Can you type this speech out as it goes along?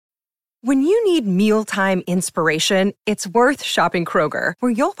When you need mealtime inspiration, it's worth shopping Kroger,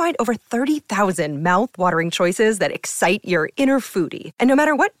 where you'll find over 30,000 mouth-watering choices that excite your inner foodie. And no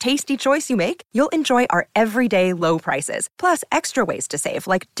matter what tasty choice you make, you'll enjoy our everyday low prices, plus extra ways to save,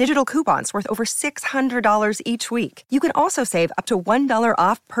 like digital coupons worth over $600 each week. You can also save up to $1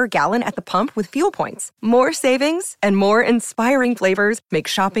 off per gallon at the pump with fuel points. More savings and more inspiring flavors make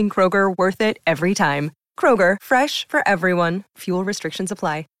shopping Kroger worth it every time. Kroger, fresh for everyone. Fuel restrictions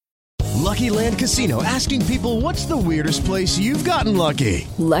apply. Lucky Land Casino, asking people, what's the weirdest place you've gotten lucky?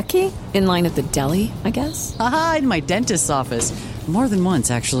 Lucky? In line at the deli, I guess? Aha, in my dentist's office. More than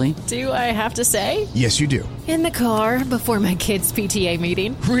once, actually. Do I have to say? Yes, you do. In the car before my kids' PTA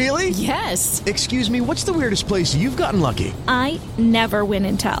meeting. Really? Yes. Excuse me, what's the weirdest place you've gotten lucky? I never win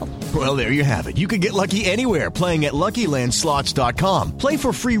and tell. Well, there you have it. You can get lucky anywhere, playing at LuckyLandSlots.com. Play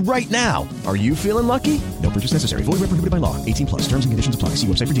for free right now. Are you feeling lucky? No purchase necessary. Void where prohibited by law. 18 plus. Terms and conditions apply. See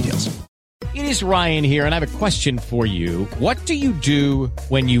website for details. It is Ryan here, and I have a question for you. What do you do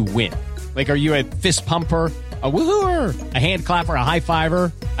when you win? Like, are you a fist pumper, a woohooer, a hand clapper, a high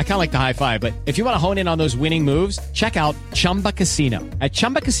fiver? I kind of like the high five, but if you want to hone in on those winning moves, check out Chumba Casino. At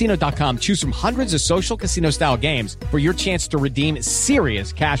ChumbaCasino.com, choose from hundreds of social casino-style games for your chance to redeem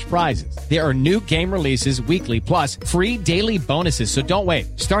serious cash prizes. There are new game releases weekly, plus free daily bonuses, so don't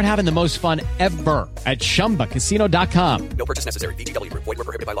wait. Start having the most fun ever at ChumbaCasino.com. No purchase necessary. VGW. Void where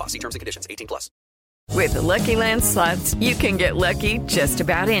prohibited by law. See terms and conditions. 18 plus. With the Lucky Land Slots, you can get lucky just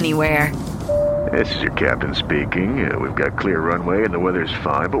about anywhere. This is your captain speaking. We've got clear runway and the weather's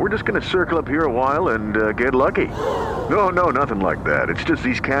fine, but we're just going to circle up here a while and get lucky. No, nothing like that. It's just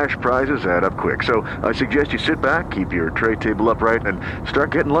these cash prizes add up quick. So I suggest you sit back, keep your tray table upright, and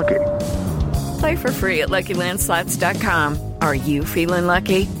start getting lucky. Play for free at LuckyLandSlots.com. Are you feeling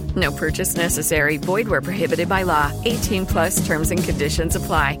lucky? No purchase necessary. Void where prohibited by law. 18 plus terms and conditions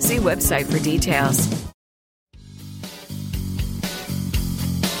apply. See website for details.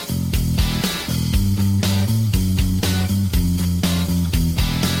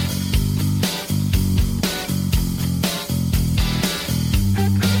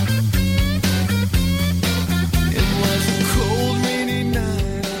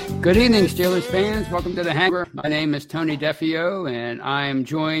 Good evening, Steelers fans. Welcome to the Hangover. My name is Tony Defio, and I am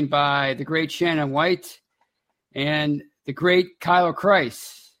joined by the great Shannon White and the great Kyle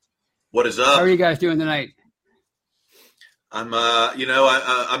Kreis. What is up? How are you guys doing tonight? I'm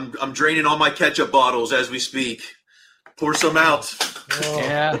draining all my ketchup bottles as we speak. Pour some out. Oh.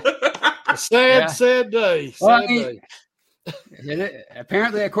 Yeah. Sad day.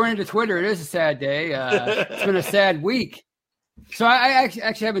 Apparently, according to Twitter, it is a sad day. It's been a sad week. So I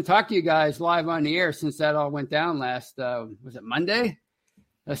actually haven't talked to you guys live on the air since that all went down last, was it Monday?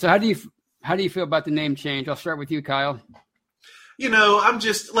 So how do you feel about the name change? I'll start with you, Kyle. I'm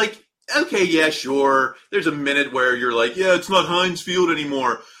just like, okay, yeah, sure. There's a minute where you're like, yeah, it's not Heinz Field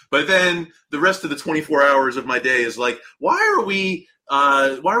anymore. But then the rest of the 24 hours of my day is like, why are we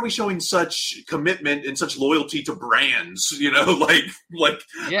showing such commitment and such loyalty to brands? Yeah.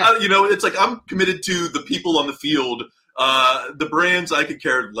 It's like I'm committed to the people on the field. The brands I could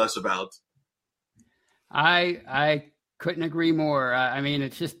care less about. I couldn't agree more. I mean,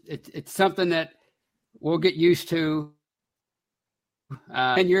 it's just it's something that we'll get used to.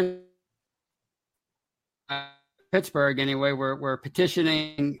 10 years, Pittsburgh anyway. We're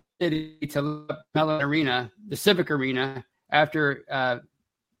petitioning city to Mellon Arena, the Civic Arena, after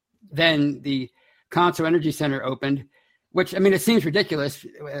then the Conso Energy Center opened. Which, I mean, it seems ridiculous,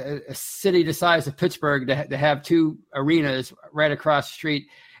 a city the size of Pittsburgh to have two arenas right across the street.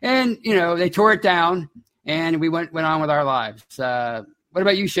 And, they tore it down, and we went on with our lives. What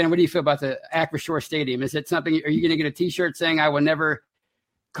about you, Shannon? What do you feel about the Acrisure Stadium? Is it something, are you going to get a T-shirt saying, I will never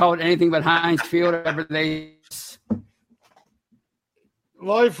call it anything but Heinz Field, or whatever they...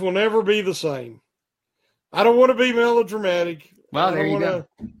 Life will never be the same. I don't want to be melodramatic. Well, there you go.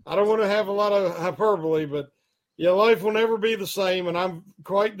 I don't want to have a lot of hyperbole, but... yeah, life will never be the same, and I'm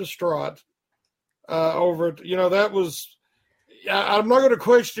quite distraught over it. That was – I'm not going to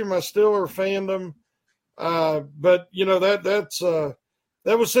question my Steeler fandom, but,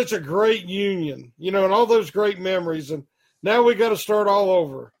 that was such a great union, and all those great memories, and now we got to start all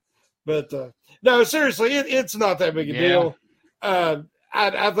over. But, no, seriously, it's not that big a deal. I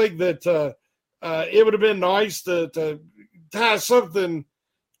think that it would have been nice to tie something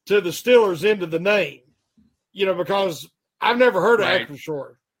to the Steelers into the name. Because I've never heard of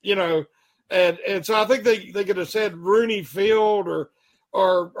Acrisure, and so I think they could have said Rooney Field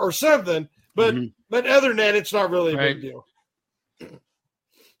or something, but other than that, it's not really a big deal.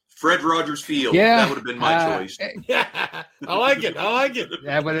 Fred Rogers Field. Yeah, that would have been my choice. Yeah, I like it.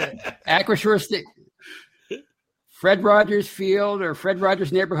 That would Acrisure State. Fred Rogers Field or Fred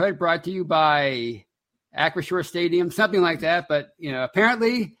Rogers Neighborhood, brought to you by Acrisure Stadium, something like that. But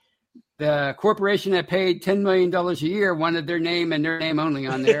apparently, the corporation that paid $10 million a year wanted their name and their name only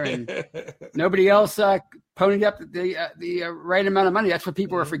on there, and nobody else ponied up the right amount of money. That's what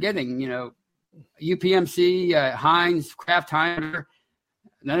people are forgetting. UPMC, Heinz, Kraft Heinz,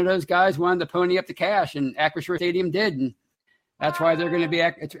 none of those guys wanted to pony up the cash, and Acrisure Stadium did, and that's why they're going to be.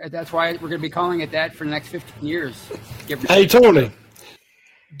 That's why we're going to be calling it that for the next 15 years. Hey, Tony,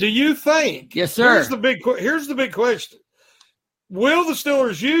 do you think? Yes, sir. Here's the big question: will the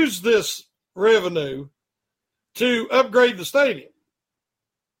Steelers use this revenue to upgrade the stadium?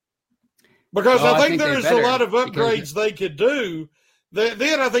 Because I think there's a lot of upgrades they could do.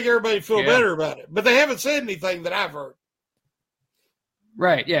 Then I think everybody would feel better about it. But they haven't said anything that I've heard.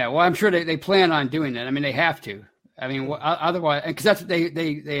 Right. Yeah. Well, I'm sure they plan on doing that. I mean, they have to. I mean, otherwise, because that's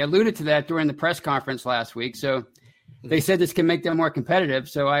they alluded to that during the press conference last week. So they said this can make them more competitive.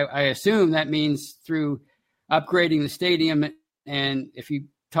 So I assume that means through upgrading the stadium. And if you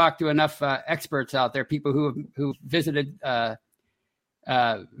talk to enough experts out there, people who visited various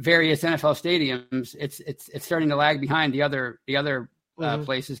NFL stadiums, it's starting to lag behind the other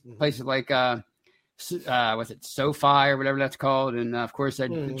places like was it SoFi or whatever that's called, and of course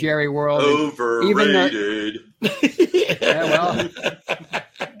Jerry World. Overrated. Well,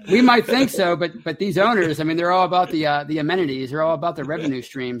 we might think so, but these owners, I mean, they're all about the amenities. They're all about the revenue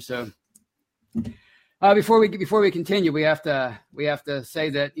stream. So before we continue, we have to say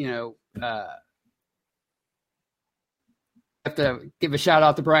that have to give a shout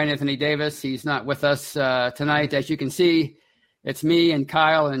out to Brian Anthony Davis. He's not with us tonight, as you can see. It's me and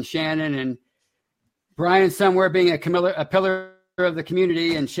Kyle and Shannon, and Brian somewhere being a pillar of the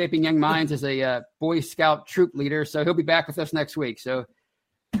community and shaping young minds as a Boy Scout troop leader. So he'll be back with us next week. So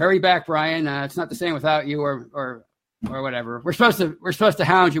hurry back, Brian. It's not the same without you or whatever. We're supposed to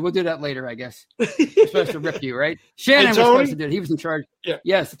hound you. We'll do that later, I guess. We're supposed to rip you, right? Shannon was supposed to do it. He was in charge. Yeah.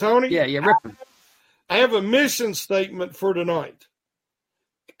 Yes. Tony? Yeah, rip him. I have a mission statement for tonight.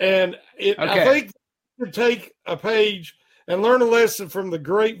 And I think we should take a page and learn a lesson from the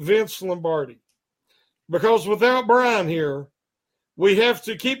great Vince Lombardi. Because without Brian here, we have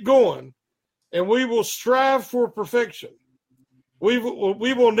to keep going, and we will strive for perfection. We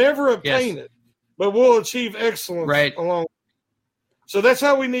will never obtain it, but we'll achieve excellence along. So that's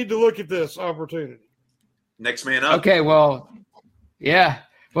how we need to look at this opportunity. Next man up. Okay, well, yeah.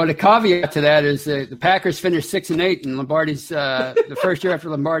 Well, the caveat to that is the Packers finished 6-8, and Lombardi's the first year after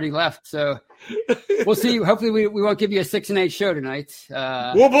Lombardi left. So we'll see. Hopefully, we won't give you a 6-8 show tonight.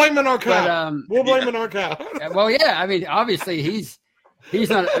 We'll blame it on Kyle. We'll blame it on Kyle. Well, yeah. I mean, obviously, he's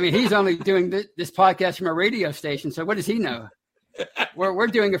not. I mean, he's only doing this podcast from a radio station. So what does he know? We're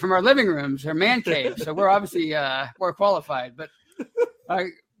doing it from our living rooms, our man cave. So we're obviously more qualified. But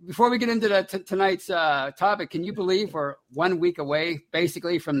before we get into tonight's topic, can you believe we're 1 week away,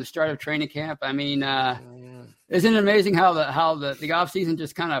 basically, from the start of training camp? I mean, isn't it amazing how the offseason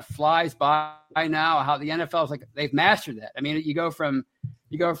just kind of flies by now? How the NFL is like they've mastered that. I mean, you go from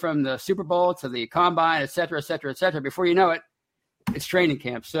the Super Bowl to the Combine, et cetera, et cetera, et cetera. Before you know it, it's training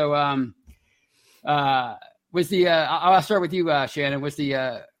camp. So, I'll start with you, Shannon. Was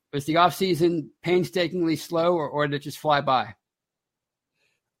the offseason painstakingly slow, or did it just fly by?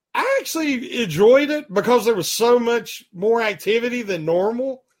 I actually enjoyed it because there was so much more activity than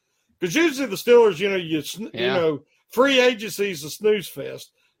normal. Because usually the Steelers, you know, free agency is a snooze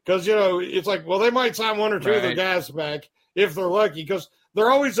fest. Because, it's like, well, they might sign one or two of their guys back if they're lucky because they're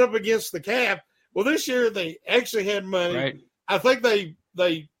always up against the cap. Well, this year they actually had money. Right. I think they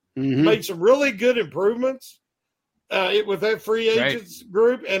made some really good improvements with that free agents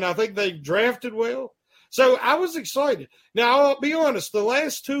group, and I think they drafted well. So I was excited. Now, I'll be honest, the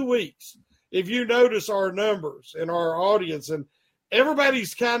last 2 weeks, if you notice our numbers and our audience, and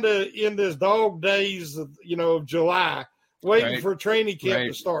everybody's kind of in this dog days of, of July, waiting for training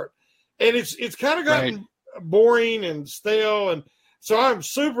camp to start. And it's kind of gotten boring and stale. And so I'm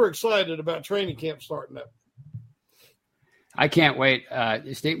super excited about training camp starting up. I can't wait.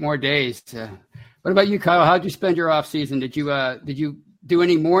 Just 8 more days. What about you, Kyle? How'd you spend your off season? Did you do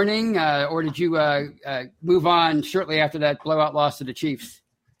any mourning, or did you move on shortly after that blowout loss to the Chiefs?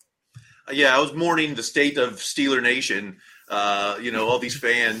 Yeah, I was mourning the state of Steeler Nation. All these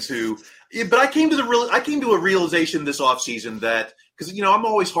fans who. But I came to a realization this offseason that because I'm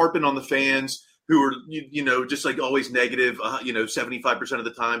always harping on the fans who are just like always negative 75% of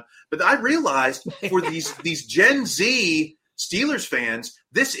the time. But I realized for these Gen Z Steelers fans,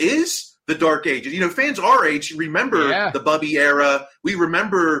 this is the dark ages. Fans our age remember the Bubby era. We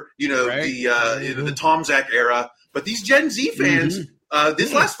remember, the Tom Zach era. But these Gen Z fans,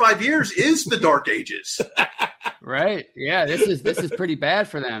 this last 5 years is the dark ages. Right. Yeah. This is pretty bad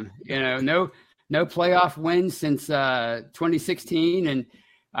for them. No playoff wins since 2016, and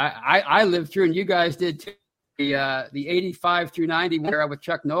I lived through, and you guys did too, the 85 through 90 era with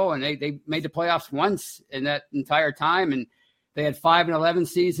Chuck Nolan. They made the playoffs once in that entire time, and they had 5-11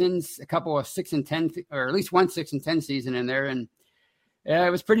 seasons, a couple of 6-10, or at least one 6-10 season in there, and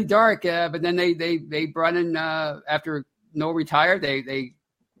it was pretty dark. But then they brought in after Noel retired, they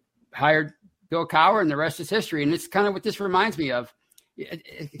hired Bill Cowher, and the rest is history. And it's kind of what this reminds me of,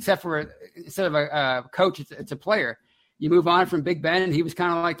 except for instead of a coach, it's a player. You move on from Big Ben, and he was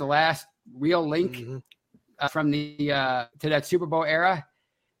kind of like the last real link from the to that Super Bowl era.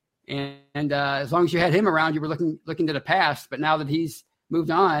 And as long as you had him around, you were looking to the past. But now that he's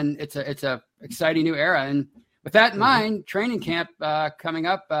moved on, it's a exciting new era. And with that in mind, training camp coming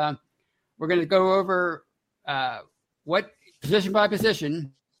up, we're going to go over what position by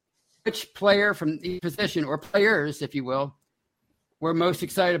position, which player from each position, or players, if you will, we're most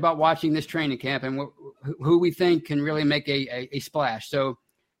excited about watching this training camp, and who we think can really make a splash. So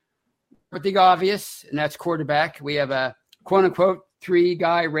with the obvious, and that's quarterback. We have a quote-unquote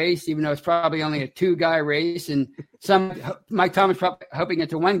 3-guy race, even though it's probably only a 2-guy race. And Mike Thomas probably hoping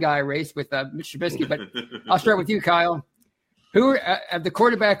it's a 1-guy race with Mitch Trubisky. But I'll start with you, Kyle. Who are the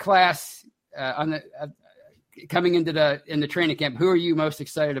quarterback class coming into the training camp? Who are you most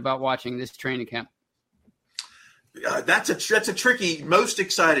excited about watching this training camp? That's a tricky, most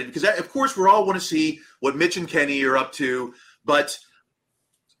excited, because of course we all want to see what Mitch and Kenny are up to, but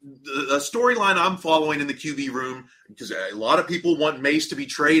the storyline I'm following in the QB room, because a lot of people want Mace to be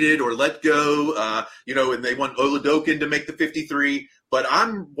traded or let go, and they want Oladokin to make the 53, but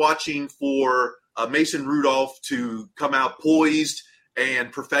I'm watching for Mason Rudolph to come out poised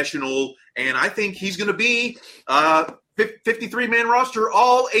and professional, and I think he's going to be 53-man roster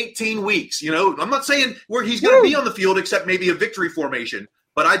all 18 weeks. I'm not saying where he's going to be on the field except maybe a victory formation,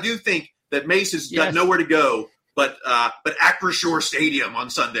 but I do think that Mace has got nowhere to go but Acrisure Stadium on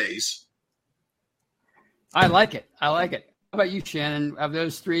Sundays. I like it. How about you, Shannon? Of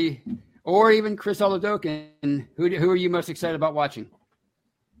those three, or even Chris Oladokin, who are you most excited about watching?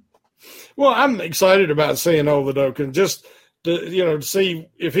 Well, I'm excited about seeing Oladokin, just to see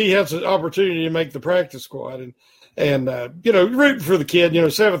if he has an opportunity to make the practice squad, and rooting for the kid,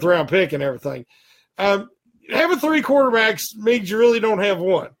 7th round pick and everything. Having 3 quarterbacks means you really don't have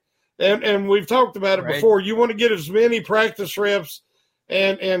one. And we've talked about it before. You want to get as many practice reps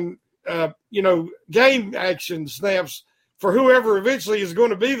and game action snaps for whoever eventually is going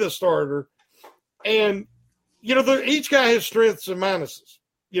to be the starter. And, each guy has strengths and minuses,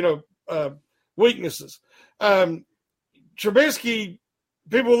 weaknesses. Trubisky,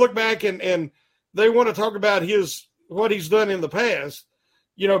 people look back and they want to talk about what he's done in the past,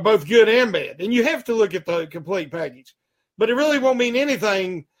 both good and bad. And you have to look at the complete package. But it really won't mean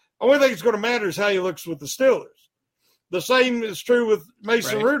anything. The only thing that's going to matter is how he looks with the Steelers. The same is true with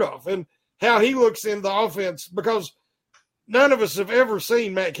Mason Rudolph and how he looks in the offense, because none of us have ever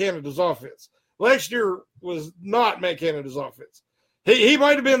seen Matt Canada's offense. Last year was not Matt Canada's offense. He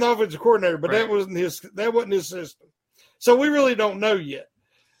might have been the offensive coordinator, but that wasn't his system. So we really don't know yet.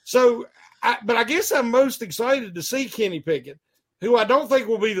 So, but I guess I'm most excited to see Kenny Pickett, who I don't think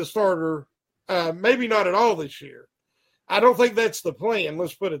will be the starter, maybe not at all this year. I don't think that's the plan.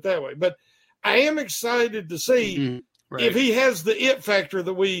 Let's put it that way. But I am excited to see if he has the it factor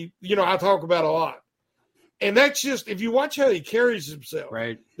that I talk about a lot. And that's just, if you watch how he carries himself.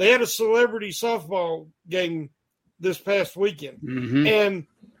 Right. They had a celebrity softball game this past weekend. And,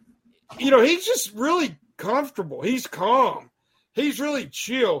 he's just really comfortable. He's calm. He's really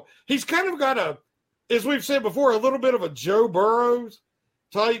chill. He's kind of got as we've said before, a little bit of a Joe Burrows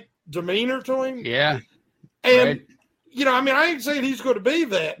type demeanor to him. Yeah. And, I ain't saying he's going to be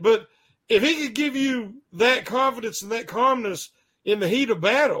that, but if he could give you that confidence and that calmness in the heat of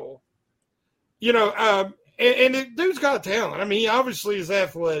battle, and the dude's got talent. I mean, he obviously is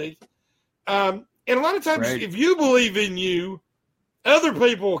athletic. And a lot of times, if you believe in you, other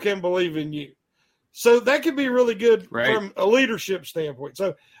people can believe in you. So that could be really good from a leadership standpoint.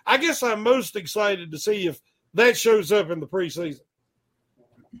 So I guess I'm most excited to see if that shows up in the preseason.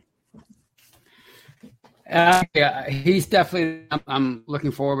 Yeah, he's definitely. I'm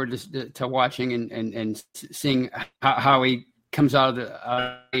looking forward to watching and seeing how he comes out of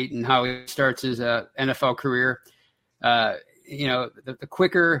the and how he starts his NFL career. The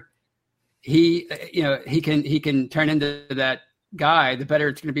quicker he can turn into that guy, the better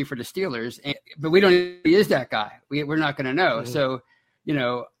it's going to be for the Steelers. But we don't know if he is that guy. We're not going to know. Mm-hmm. So,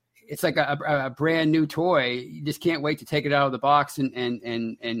 it's like a brand new toy. You just can't wait to take it out of the box and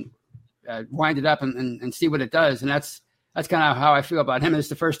wind it up and see what it does. And that's kind of how I feel about him. It's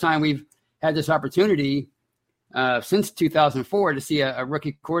the first time we've had this opportunity since 2004 to see a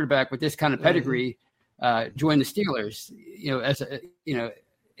rookie quarterback with this kind of pedigree join the Steelers.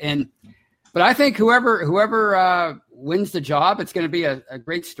 But I think whoever wins the job, it's going to be a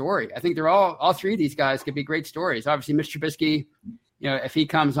great story. I think they're all three of these guys could be great stories. Obviously, Mr. Trubisky, if he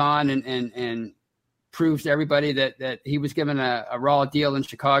comes on and proves to everybody that he was given a raw deal in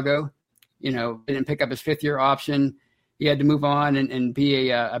Chicago, didn't pick up his 5th-year option. He had to move on and be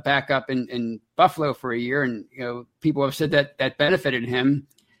a backup in Buffalo for a year. And, people have said that benefited him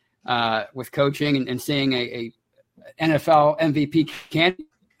with coaching and seeing a NFL MVP candidate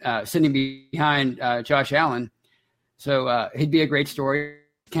sitting behind Josh Allen. So he'd be a great story.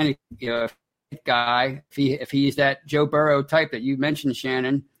 Kind of guy, if he's that Joe Burrow type that you mentioned,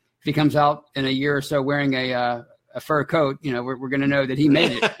 Shannon, if he comes out in a year or so wearing a fur coat, we're going to know that he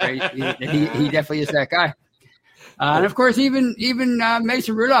made it. Right? he definitely is that guy. And of course, even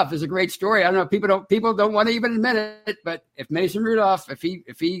Mason Rudolph is a great story. I don't know, people don't want to even admit it, but if Mason Rudolph, if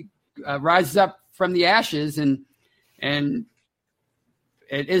he rises up from the ashes and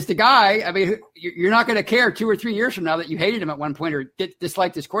it is the guy, I mean, you're not going to care 2 or 3 years from now that you hated him at one point or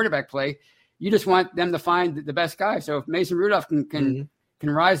disliked his quarterback play. You just want them to find the best guy. So if Mason Rudolph can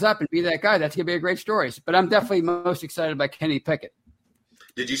rise up and be that guy, that's going to be a great story. But I'm definitely most excited by Kenny Pickett.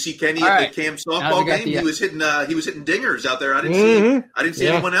 Did you see Kenny at the Cam softball game? He was hitting dingers out there. I didn't see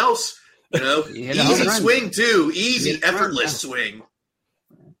anyone else. Easy swing too, easy, effortless swing.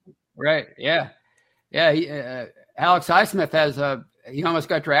 Right? Yeah. Alex Highsmith has he almost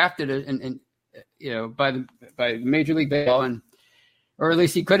got drafted by Major League Baseball, or at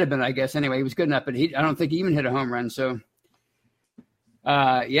least he could have been, I guess. Anyway, he was good enough, but I don't think he even hit a home run. So.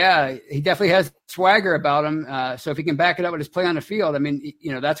 He definitely has swagger about him. So if he can back it up with his play on the field, I mean,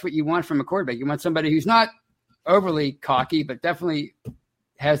 that's what you want from a quarterback. You want somebody who's not overly cocky, but definitely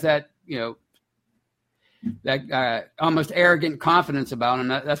has that, that almost arrogant confidence about him.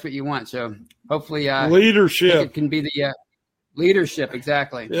 That's what you want. So hopefully, leadership uh, it can be the leadership.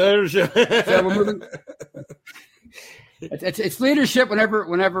 Exactly. Leadership. So we're moving. It's leadership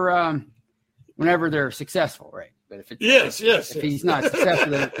whenever they're successful, right? But if it's, if he's not successful,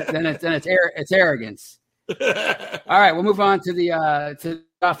 then it's arrogance. All right, we'll move on to the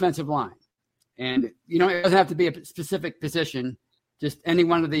offensive line, and it doesn't have to be a specific position. Just any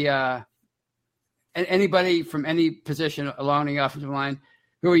one of the anybody from any position along the offensive line.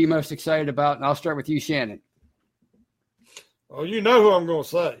 Who are you most excited about? And I'll start with you, Shannon. Well, you know who I'm going to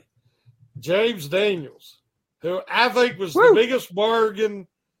say, James Daniels, who I think was the biggest bargain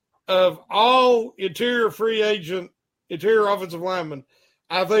of all interior offensive linemen.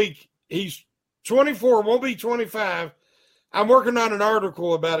 I think he's 24, won't be 25. I'm working on an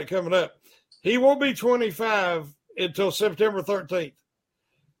article about it coming up. He won't be 25 until September 13th.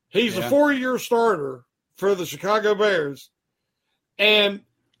 He's a 4-year starter for the Chicago Bears, and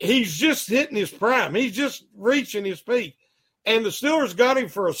he's just hitting his prime. He's just reaching his peak. And the Steelers got him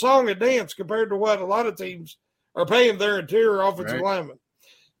for a song and dance compared to what a lot of teams are paying their interior offensive linemen.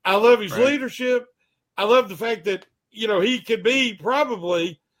 I love his leadership. I love the fact that, he could be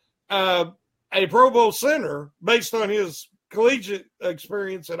probably a Pro Bowl center based on his collegiate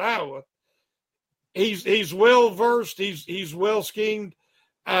experience at Iowa. He's well versed. He's well schemed.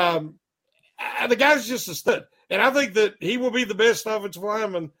 The guy's just a stud, and I think that he will be the best offensive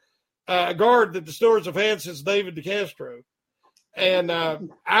lineman guard that the Steelers have had since David DeCastro. And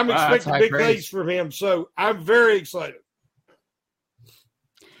I'm expecting big things from him, so I'm very excited.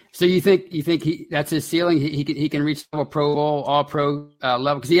 So you think that's his ceiling? He can reach a Pro Bowl, All Pro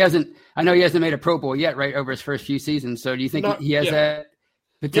level, because he hasn't. I know he hasn't made a Pro Bowl yet, right? Over his first few seasons. So do you think he has that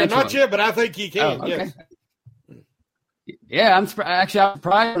potential? Yeah, not yet, but I think he can. Okay. Yes. Yeah, I'm surprised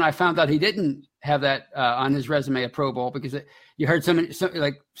when I found out he didn't have that on his resume, a Pro Bowl, because you heard so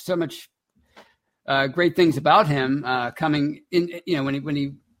much great things about him coming in.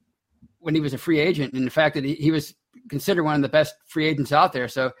 When he was a free agent, and the fact that he was considered one of the best free agents out there.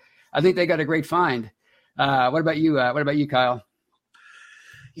 So I think they got a great find. What about you? What about you, Kyle?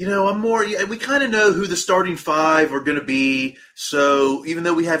 I'm more. We kind of know who the starting five are going to be. So even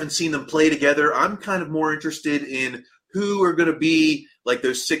though we haven't seen them play together, I'm kind of more interested in who are going to be like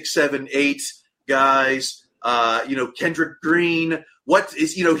those 6, 7, 8 guys. Kendrick Green. What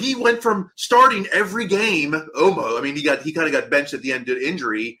is he went from starting every game. He kind of got benched at the end of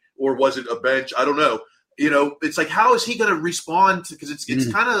injury. or was it a bench? I don't know. It's like, how is he going to respond? Because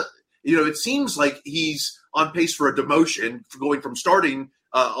it's kind of, it seems like he's on pace for a demotion, for going from starting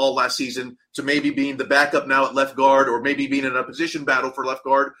all last season to maybe being the backup now at left guard, or maybe being in a position battle for left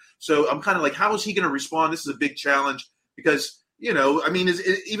guard. So I'm kind of like, how is he going to respond? This is a big challenge because,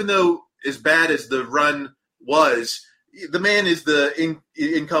 even though as bad as the run was, the man is the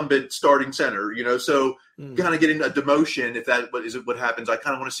incumbent starting center, so kind of getting a demotion, if that is what happens, I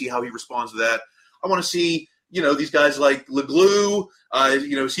kind of want to see how he responds to that. I want to see, these guys like LeGlue,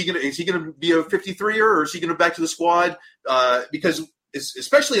 is he gonna be a 53er, or is he gonna back to the squad? Because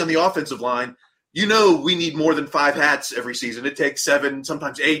especially on the offensive line, we need more than 5 hats every season. It takes 7,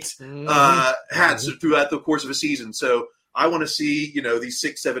 sometimes 8 hats throughout the course of a season. So I want to see, these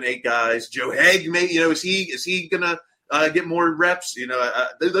 6, 7, 8 guys. Joe Haig, maybe, is he gonna get more reps?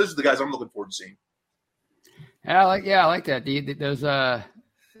 Those are the guys I'm looking forward to seeing. I like that. Those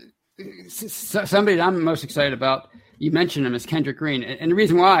somebody that I'm most excited about, you mentioned him, is Kendrick Green. And the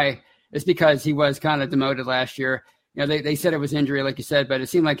reason why is because he was kind of demoted last year. They said it was injury, like you said, but it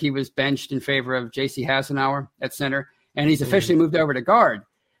seemed like he was benched in favor of J.C. Hassenauer at center, and he's officially moved over to guard.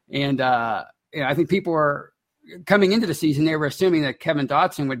 And I think people were coming into the season, they were assuming that Kevin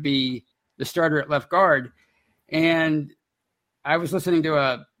Dotson would be the starter at left guard. And I was listening to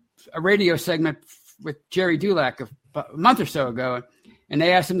a radio segment with Jerry Dulac a month or so ago, and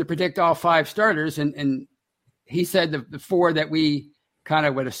they asked him to predict all 5 starters, and he said the 4 that we kind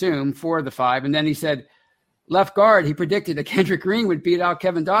of would assume, 4 of the 5. And then he said left guard, he predicted that Kendrick Green would beat out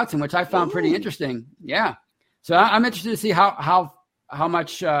Kevin Dotson, which I found pretty interesting. Yeah. So I'm interested to see how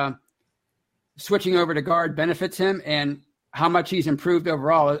much switching over to guard benefits him, and how much he's improved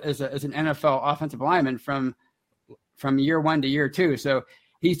overall as an NFL offensive lineman from year 1 to year 2. So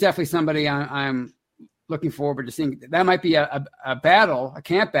he's definitely somebody I'm looking forward to seeing. That might be a battle, a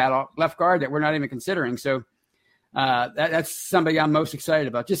camp battle, left guard, that we're not even considering. So that's somebody I'm most excited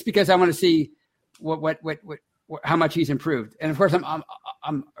about, just because I want to see what how much he's improved. And of course,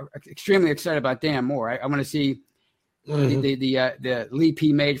 I'm extremely excited about Dan Moore. I want to see the leap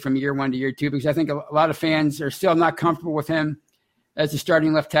he made from year 1 to year 2, because I think a lot of fans are still not comfortable with him as the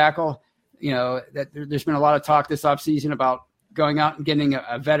starting left tackle. That there's been a lot of talk this offseason about going out and getting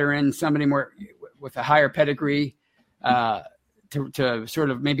a veteran, somebody more with a higher pedigree, to sort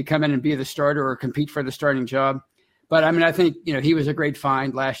of maybe come in and be the starter or compete for the starting job. But I think, he was a great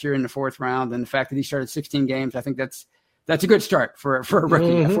find last year in the 4th round. And the fact that he started 16 games, I think that's a good start for a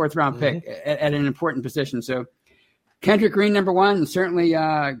rookie, a 4th round pick at an important position. So Kendrick Green, number 1, and certainly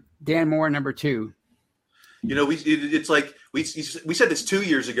Dan Moore, number 2. It's like we said this 2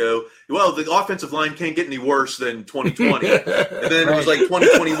 years ago. Well, the offensive line can't get any worse than 2020, and then it was like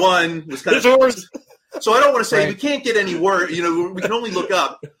 2021 was kind of. So I don't want to say we can't get any worse. We can only look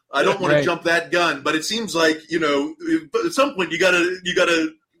up. I don't want to jump that gun, but it seems like at some point you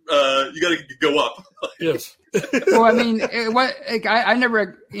gotta go up. Yes. Well, I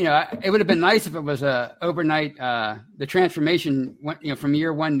never, it would have been nice if it was a overnight, the transformation went, from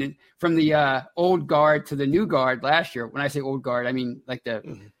year 1 from the old guard to the new guard last year. When I say old guard, I mean like the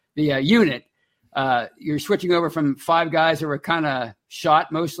unit. You're switching over from 5 guys who were kind of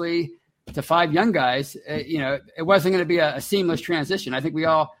shot mostly to 5 young guys. It wasn't going to be a seamless transition. I think we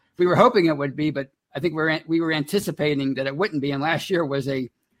were hoping it would be, but I think we were anticipating that it wouldn't be. And last year was it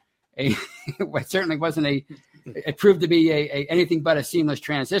certainly wasn't it proved to be anything but a seamless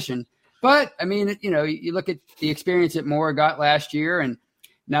transition. But you look at the experience that Moore got last year, and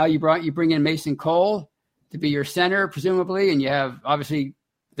now you bring in Mason Cole to be your center, presumably, and you have obviously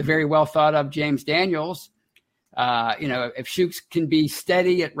the very well thought of James Daniels. If Shooks can be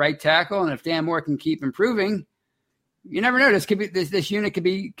steady at right tackle, and if Dan Moore can keep improving, you never know. This unit could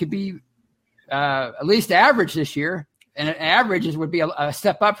be at least average this year. And an average would be a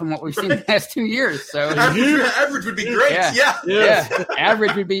step up from what we've seen the last 2 years. So average would be great. Yeah.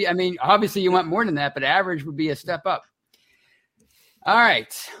 Average would be. Obviously you want more than that, but average would be a step up. All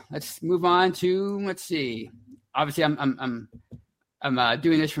right, let's move on to. Let's see. Obviously, I'm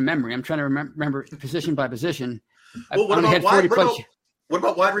doing this from memory. I'm trying to remember position by position. Well, what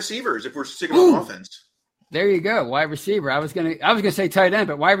about wide receivers? If we're sticking on offense. There you go, wide receiver. I was gonna say tight end,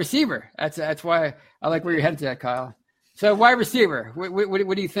 but wide receiver. That's why I like where you're headed to that, Kyle. So wide receiver, what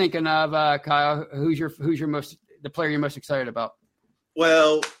are you thinking of, Kyle? Who's the player you're most excited about?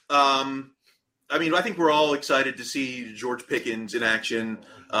 Well, I think we're all excited to see George Pickens in action.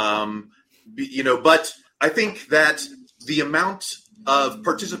 But I think that the amount of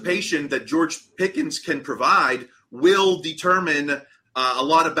participation that George Pickens can provide will determine a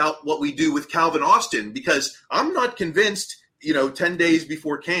lot about what we do with Calvin Austin, because I'm not convinced 10 days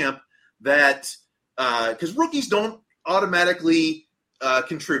before camp that because rookies don't automatically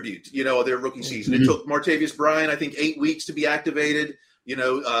contribute, their rookie season. It took Martavius Bryant, I think, 8 weeks to be activated.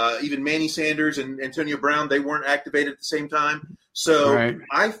 Even Manny Sanders and Antonio Brown, they weren't activated at the same time. So right.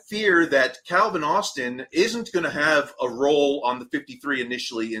 I fear that Calvin Austin isn't going to have a role on the 53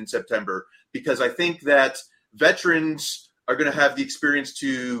 initially in September, because I think that veterans are going to have the experience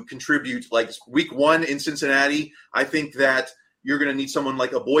to contribute. Like week 1 in Cincinnati, I think that you're going to need someone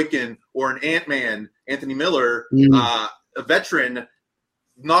like a Boykin or an Ant-Man, Anthony Miller, a veteran.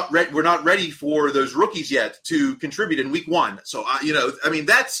 We're not ready for those rookies yet to contribute in week 1. So,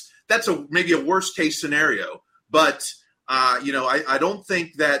 that's maybe a worst case scenario. But, I don't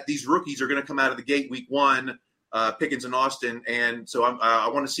think that these rookies are going to come out of the gate week 1, Pickens and Austin. And so I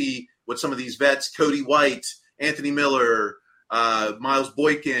want to see what some of these vets, Cody White, Anthony Miller, Miles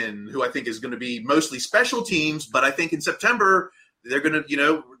Boykin, who I think is going to be mostly special teams. But I think in September, they're going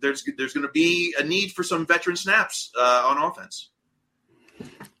to, there's going to be a need for some veteran snaps on offense.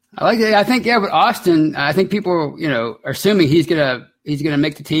 I like it. I think, with Austin, I think people, are assuming he's gonna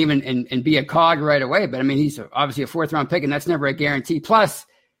make the team and be a cog right away. But I mean, he's obviously a 4th-round pick, and that's never a guarantee. Plus,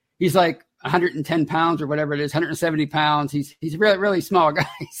 he's like 110 pounds or whatever it is, 170 pounds. He's a really, really small guy,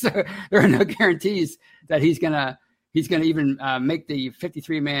 so there are no guarantees that he's gonna even make the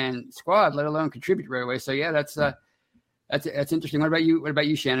 53-man squad, let alone contribute right away. So yeah, that's interesting. What about you? What about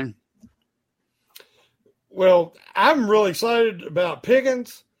you, Shannon? Well, I'm really excited about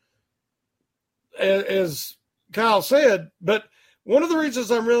Pickens, as Kyle said. But one of the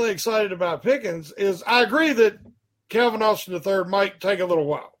reasons I'm really excited about Pickens is I agree that Calvin Austin III might take a little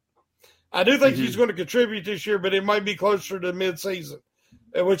while. I do think he's going to contribute this year, but it might be closer to midseason,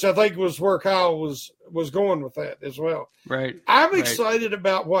 which I think was where Kyle was going with that as well. Right. I'm excited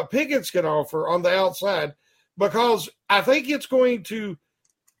about what Pickens can offer on the outside, because I think it's going to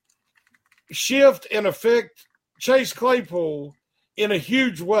shift and affect Chase Claypool in a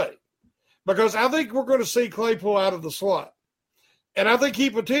huge way, because I think we're going to see Claypool out of the slot, and I think he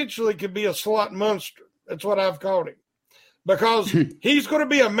potentially could be a slot monster. That's what I've called him, because he's going to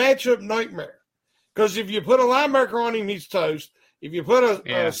be a matchup nightmare. Because if you put a linebacker on him, he's toast. If you put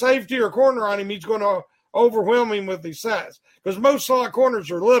a safety or corner on him, he's going to overwhelm him with his size, because most slot corners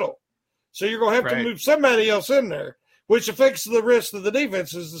are little, so you're going to have to move somebody else in there, which affects the rest of the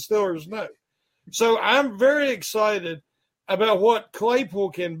defense, as the Steelers know. So I'm very excited about what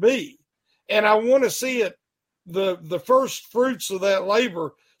Claypool can be, and I want to see it, the first fruits of that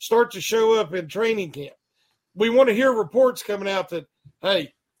labor start to show up in training camp. We want to hear reports coming out that,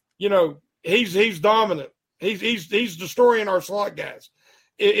 hey, he's dominant. He's destroying our slot guys.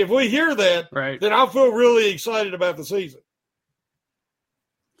 If we hear that, then I'll feel really excited about the season.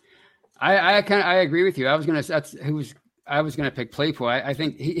 I agree with you. I was going to pick Claypool. I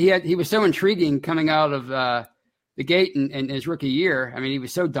think he was so intriguing coming out of the gate in his rookie year. I mean, he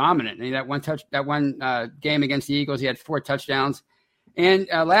was so dominant. I mean, that one game against the Eagles, he had 4 touchdowns, and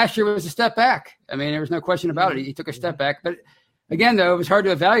last year was a step back. I mean, there was no question about it. He took a step back. But again, though, it was hard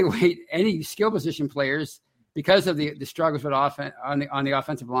to evaluate any skill position players because of the struggles with on the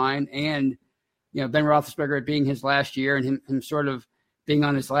offensive line, and Ben Roethlisberger being his last year and him sort of being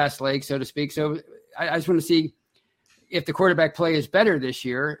on his last leg, so to speak. So I just want to see if the quarterback play is better this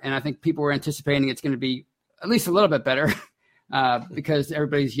year, and I think people were anticipating it's going to be at least a little bit better because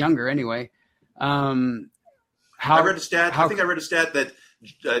everybody's younger anyway. I read a stat. I think I read a stat that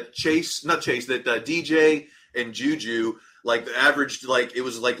that DJ and Juju averaged it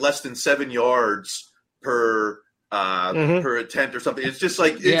was less than 7 yards per attempt or something. It's just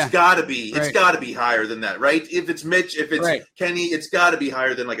it's got to be higher than that, right? If it's Mitch, if it's Kenny, it's got to be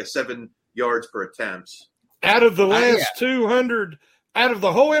higher than 7 yards per attempt. Out of the last 200, out of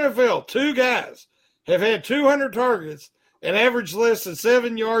the whole NFL, 2 guys have had 200 targets and averaged less than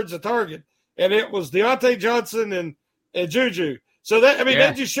 7 yards a target, and it was Deontay Johnson and Juju. So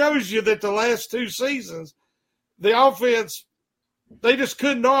that just shows you that the last 2 seasons, the offense, they just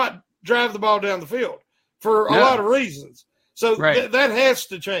could not drive the ball down the field for a lot of reasons. So that has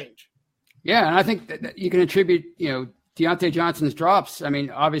to change. Yeah, and I think that you can attribute, Deontay Johnson's drops. I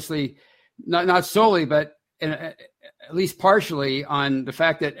mean, obviously not solely, but at least partially on the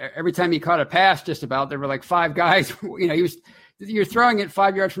fact that every time he caught a pass, just about, there were 5 guys. You're throwing it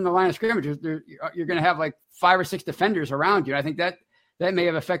 5 yards from the line of scrimmage. You're going to have 5 or 6 defenders around you. I think that may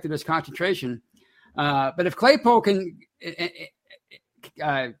have affected his concentration. But if Claypool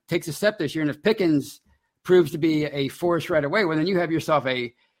takes a step this year, and if Pickens proves to be a force right away, well, then you have yourself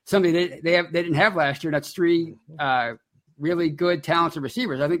somebody they didn't have last year. That's 3 really good, talented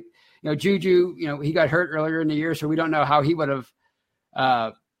receivers. I think, Juju, he got hurt earlier in the year, so we don't know how he would have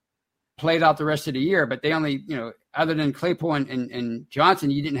played out the rest of the year. But they only, other than Claypool and Johnson,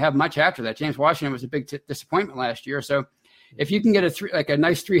 you didn't have much after that. James Washington was a big disappointment last year. So if you can get a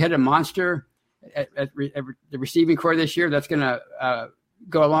nice three-headed monster at the receiving core this year, that's going to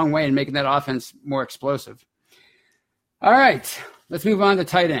go a long way in making that offense more explosive. All right, let's move on to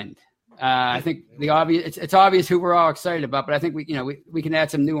tight end. I think it's obvious who we're all excited about, but I think we can add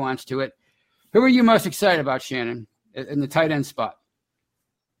some nuance to it. Who are you most excited about, Shannon, in the tight end spot?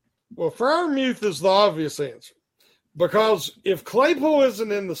 Well, Freiermuth is the obvious answer, because if Claypool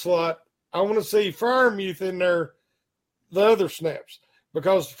isn't in the slot, I want to see Freiermuth in there the other snaps,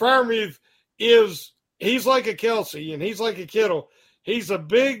 because Freiermuth he's like a Kelsey and he's like a Kittle. He's a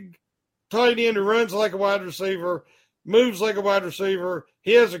big tight end who runs like a wide receiver, moves like a wide receiver.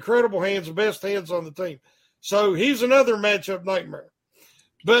 He has incredible hands, the best hands on the team. So he's another matchup nightmare.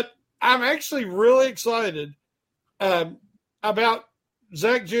 But I'm actually really excited about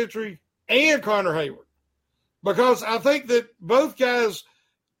Zach Gentry and Connor Hayward, because I think that both guys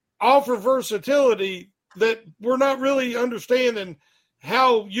offer versatility that we're not really understanding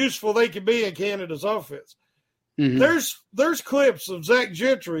how useful they can be in Canada's offense. Mm-hmm. There's clips of Zach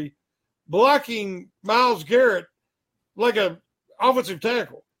Gentry blocking Myles Garrett like a offensive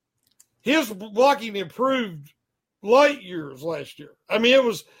tackle. His blocking improved light years last year. I mean, it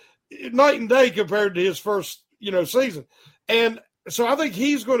was night and day compared to his first, season. And so I think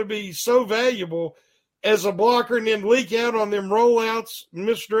he's going to be so valuable as a blocker and then leak out on them rollouts,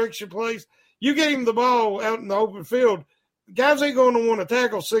 misdirection plays. You get him the ball out in the open field, guys ain't going to want to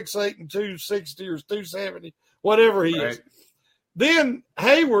tackle 6'8" and 260 or 270, whatever he is. Then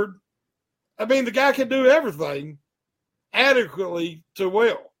Hayward, I mean, the guy can do everything adequately to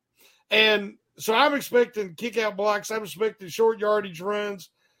well. And so I'm expecting kick-out blocks. I'm expecting short yardage runs,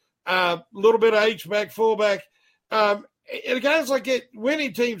 a little bit of H-back, fullback. And guys like it,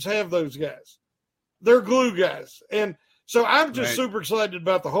 winning teams have those guys. They're glue guys. And so I'm just super excited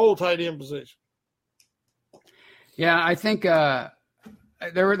about the whole tight end position. Yeah, I think there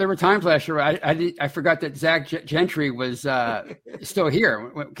were times last year where I forgot that Zach Gentry was still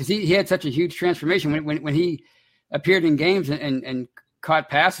here, because he had such a huge transformation when he appeared in games and caught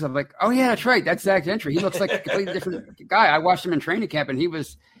passes. I'm like, oh yeah, that's right, that's Zach Gentry. He looks like a completely different guy. I watched him in training camp, and he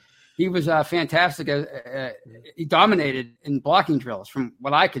was fantastic. He dominated in blocking drills, from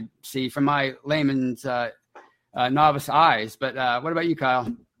what I could see from my layman's novice eyes. But what about you,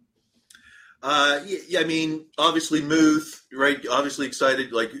 Kyle? Yeah, I mean, obviously Muth, right? Obviously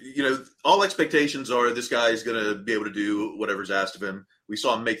excited. Like, all expectations are this guy is going to be able to do whatever's asked of him. We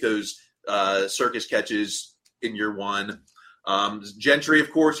saw him make those circus catches in year one. Gentry,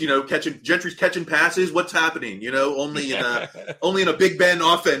 of course, Gentry's catching passes. What's happening? Only in a Big Ben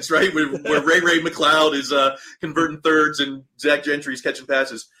offense, right? Where Ray McLeod is converting thirds and Zach Gentry's catching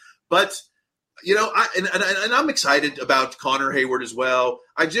passes. But I'm excited about Connor Hayward as well.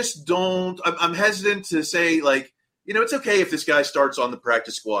 I just don't. I'm hesitant to say, like, it's okay if this guy starts on the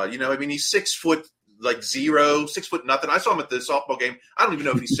practice squad. I mean, he's 6 foot, like 6 foot nothing. I saw him at the softball game. I don't even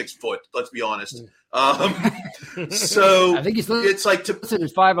know if he's 6 foot. Let's be honest. So I think it's like to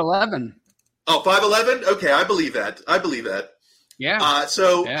 5'11". Oh, 5'11". Okay, I believe that. Yeah.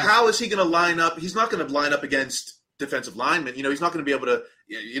 How is he going to line up? He's not going to line up against defensive linemen. He's not going to be able to.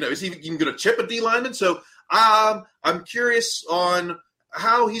 Is he even going to chip a D lineman? So I'm curious on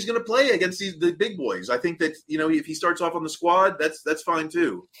how he's going to play against the big boys. I think that if he starts off on the squad, that's fine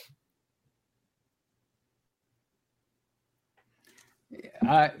too.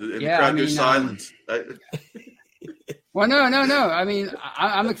 The crowd goes silent. Well, no. I mean,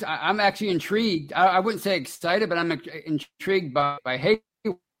 I'm actually intrigued. I wouldn't say excited, but I'm intrigued by Hayward,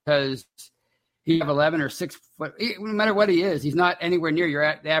 because he have 11 or 6 foot. No matter what he is, he's not anywhere near your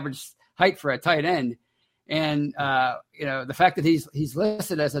average height for a tight end. And the fact that he's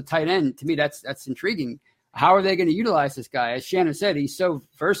listed as a tight end, to me, that's intriguing. How are they going to utilize this guy? As Shannon said, he's so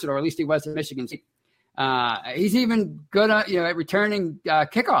versatile, or at least he was at Michigan State. He's even good at returning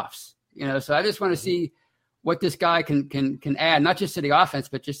kickoffs. So I just want to see what this guy can add, not just to the offense,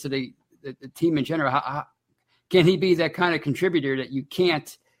 but just to the team in general. How can he be that kind of contributor that you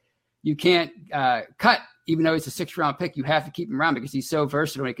can't cut, even though he's a 6th-round pick? You have to keep him around because he's so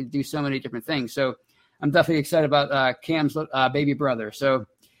versatile. He can do so many different things. So I'm definitely excited about Cam's baby brother. So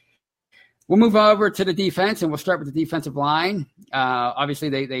we'll move over to the defense, and we'll start with the defensive line. Obviously,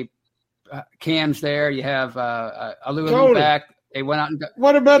 they Cam's there. You have Alua back. They went out and got.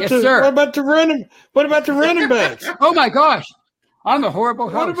 What about the running? What about the running backs? Oh my gosh, I'm a horrible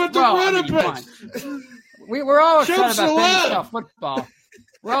host. What about the running backs? we're all Show excited some about Benny love. Snell football.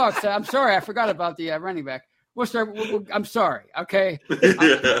 We're all excited. I'm sorry, I forgot about the running back. I'm sorry. Okay,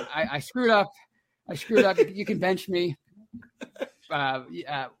 I screwed up. You can bench me.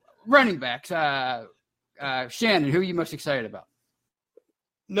 Running backs. Shannon, who are you most excited about?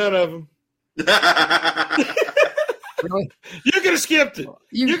 None of them. Really? You could have skipped it.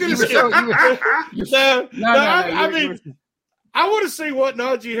 You could have skipped it. No, I mean, I want to see what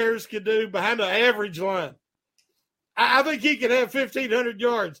Najee Harris could do behind an average line. I think he could have 1,500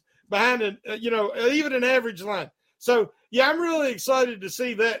 yards behind even an average line. So, yeah, I'm really excited to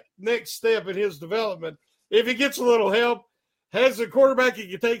see that next step in his development. If he gets a little help, has a quarterback he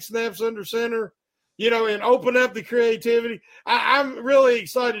can take snaps under center, and open up the creativity. I'm really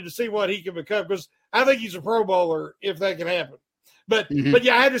excited to see what he can become because I think he's a Pro Bowler if that can happen. But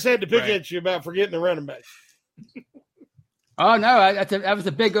yeah, I just had to pick at you about forgetting the running back. Oh no, that was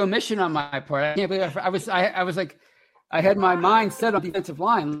a big omission on my part. I can't believe I was like, I had my mind set on defensive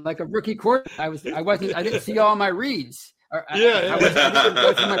line like a rookie quarterback. I didn't see all my reads. I didn't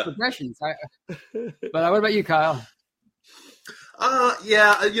go through my progressions. But what about you, Kyle?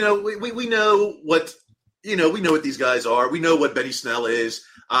 Yeah, we know what we know what these guys are. We know what Benny Snell is.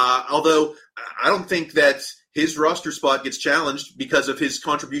 Although I don't think that his roster spot gets challenged because of his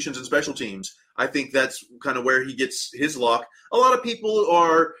contributions in special teams. I think that's kind of where he gets his lock. A lot of people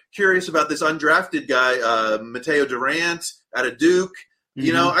are curious about this undrafted guy, Mateo Durant out of Duke.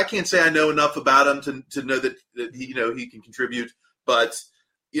 Mm-hmm. I can't say I know enough about him to know that he can contribute. But,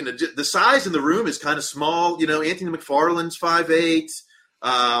 the size in the room is kind of small. Anthony McFarland's 5'8".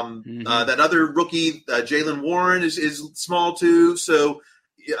 That other rookie, Jalen Warren, is small too. So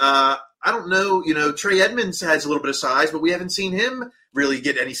I don't know. Trey Edmonds has a little bit of size, but we haven't seen him really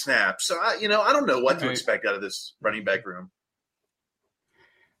get any snaps. So I don't know what to expect out of this running back room.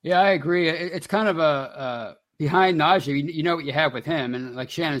 Yeah, I agree. It's kind of a behind Najee. You know what you have with him, and like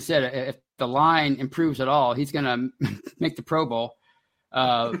Shannon said, if the line improves at all, he's going to make the Pro Bowl.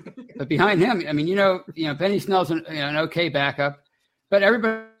 But behind him, I mean, Benny Snell's an okay backup, but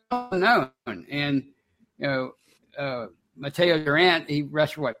everybody known. And Mateo Durant, he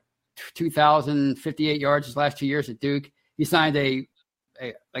rushed for 2,058 yards his last 2 years at Duke. He signed I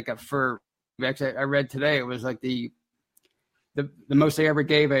read today it was like the most they ever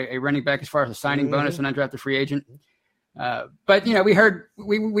gave a running back as far as a signing bonus, an undrafted free agent. But we heard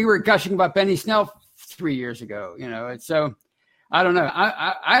we were gushing about Benny Snell 3 years ago. And so I don't know.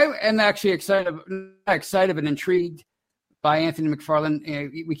 I am actually excited but intrigued by Anthony McFarland.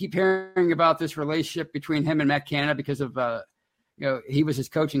 We keep hearing about this relationship between him and Matt Canada because of he was his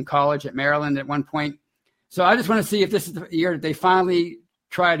coach in college at Maryland at one point. So I just want to see if this is the year that they finally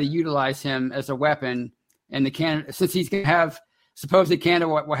try to utilize him as a weapon. And since he's going to have, supposedly Canada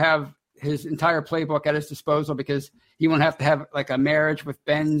will have his entire playbook at his disposal because he won't have to have like a marriage with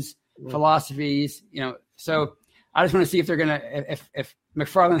Ben's philosophies, So I just want to see if they're going to, if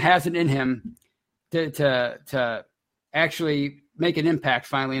McFarland has it in him to actually make an impact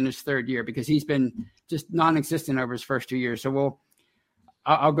finally in his third year because he's been just non-existent over his first 2 years. So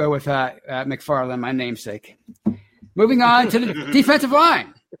I'll go with McFarland, my namesake. Moving on to the defensive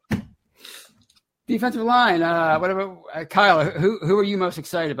line. Defensive line. What about Kyle? Who are you most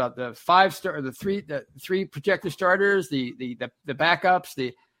excited about? The the three projected starters, the backups,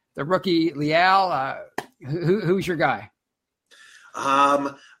 the rookie Leal. Who's your guy?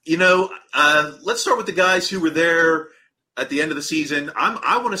 Let's start with the guys who were there at the end of the season.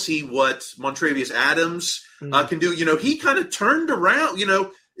 I want to see what Montravius Adams can do. He kind of turned around.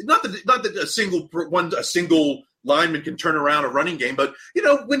 Not that a single lineman can turn around a running game, but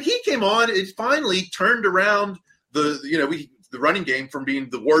when he came on, it finally turned around the running game from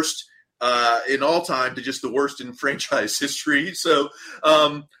being the worst in all time to just the worst in franchise history. So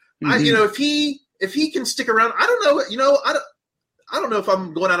if he can stick around, I don't know. I don't know if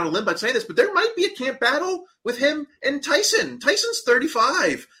I'm going out on a limb by saying this, but there might be a camp battle with him and Tyson. Tyson's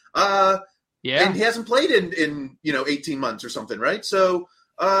 35. And he hasn't played in 18 months or something, right? So,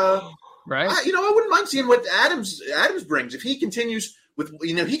 right. I wouldn't mind seeing what Adams brings if he continues with.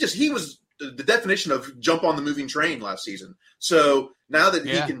 He was the definition of jump on the moving train last season. So now that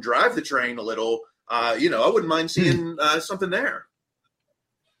he can drive the train a little, I wouldn't mind seeing something there.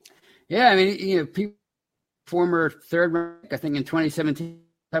 Yeah, I mean, former third rank, I think in 2017,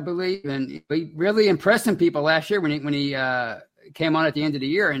 I believe, and he really impressed some people last year when he came on at the end of the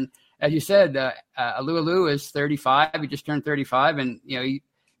year. And as you said, Alualu is 35. He just turned 35, and he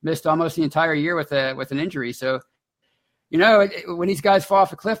missed almost the entire year with an injury. So, when these guys fall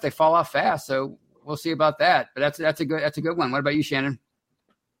off a cliff, they fall off fast. So we'll see about that. But that's a good one. What about you, Shannon?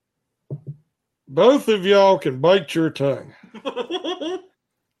 both of y'all can bite your tongue.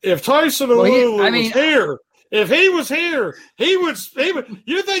 If Tyson Alulu was here, if he was here, he would.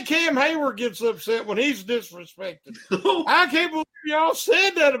 You think Cam Hayward gets upset when he's disrespected? I can't believe y'all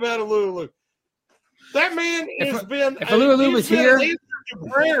said that about Alulu. That man has been. If Alulu was here,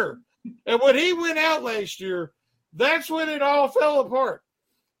 prayer, and when he went out last year, that's when it all fell apart.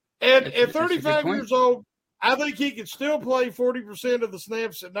 And at 35 years old, I think he can still play 40% of the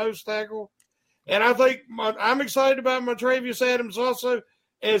snaps at nose tackle. And I think I'm excited about Montravius Adams also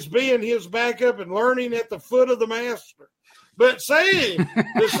as being his backup and learning at the foot of the master. But saying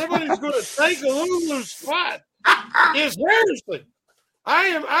that somebody's going to take Alulu's spot is heresy. I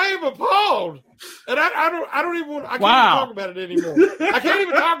am appalled, and I don't even want. I can't even talk about it anymore. I can't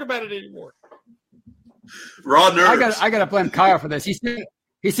even talk about it anymore. Raw nerves. I got to blame Kyle for this. He's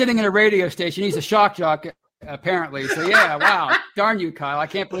sitting in a radio station. He's a shock jock, apparently. So yeah, wow, darn you, Kyle. I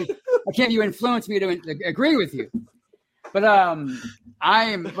can't believe you influenced me to agree with you. But I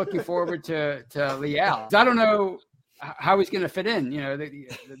am looking forward to Leal. I don't know how he's going to fit in. You know,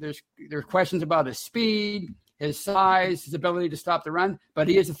 there's questions about his speed, his size, his ability to stop the run. But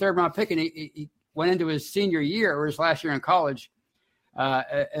he is a third-round pick, and he went into his senior year or his last year in college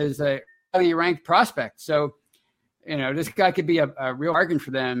as a highly ranked prospect. So, you know, this guy could be a real bargain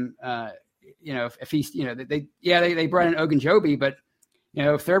for them. You know, if he's, you know, they brought in Ogunjobi, but you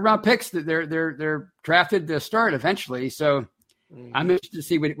know, third-round picks, they're drafted to start eventually. So I'm interested to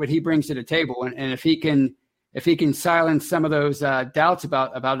see what he brings to the table, and if he can silence some of those doubts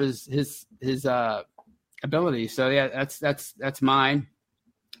about his ability. So yeah, that's mine.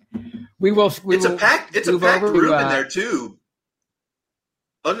 It's a packed room in there too.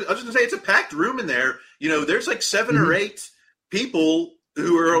 I was just gonna say it's a packed room in there. You know, there's like 7 or 8 people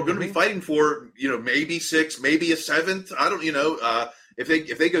who are going to be fighting for, you know, maybe 6, maybe a 7th. I don't, you know, if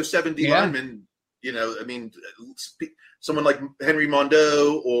they go 7 D linemen, you know, I mean, someone like Henry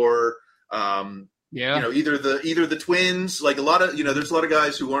Mondeau or you know, either the twins, like a lot of, you know, there's a lot of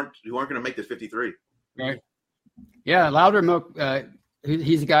guys who aren't going to make the 53. Right. Yeah, Loudermilk,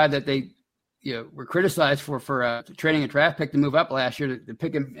 he's a guy that they, you know, were criticized for trading a draft pick to move up last year to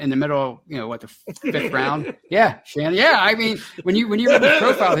pick him in the middle, you know, the 5th round. Yeah, Shannon. Yeah, I mean, when you read his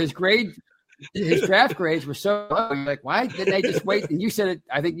profile, his draft grades were so low. You're like, why didn't they just wait? And you said it.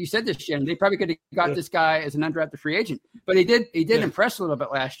 I think you said this, Shannon. They probably could have got this guy as an undrafted free agent, but he did impress a little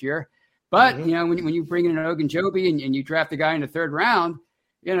bit last year. But you know, when you bring in an Ogunjobi and you draft a guy in the 3rd round,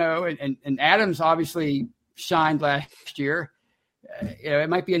 you know, and Adams obviously shined last year. You know, it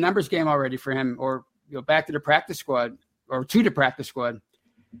might be a numbers game already for him, or you know, back to the practice squad or to the practice squad.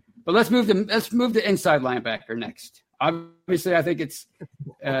 But let's move to inside linebacker next. Obviously, I think it's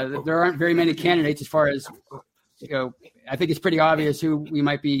there aren't very many candidates as far as, you know. I think it's pretty obvious who we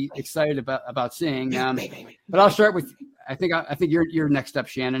might be excited about seeing. But I'll start with I think you're next up,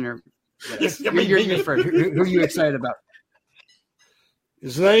 Shannon, or you're first. Who are you excited about?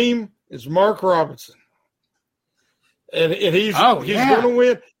 His name is Mark Robinson. And he's going to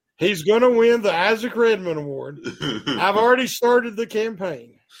win. He's going to win the Isaac Redmond Award. I've already started the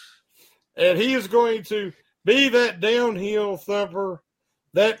campaign, and he is going to be that downhill thumper,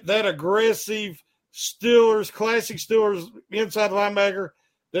 that aggressive classic Steelers inside linebacker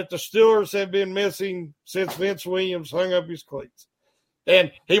that the Steelers have been missing since Vince Williams hung up his cleats.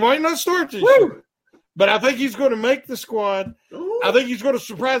 And he might not start this year, but I think he's going to make the squad. I think he's going to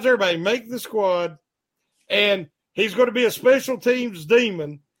surprise everybody, make the squad, and he's going to be a special teams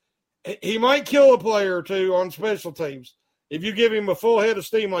demon. He might kill a player or two on special teams if you give him a full head of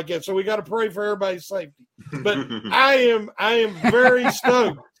steam like that. So we got to pray for everybody's safety. But I am very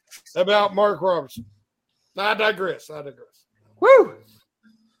stoked about Mark Robinson. I digress. Woo!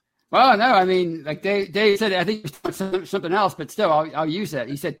 Well, no, I mean, like Dave said, I think something else, but still, I'll use that.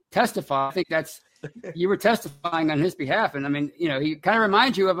 He said testify. I think you were testifying on his behalf, and I mean, you know, he kind of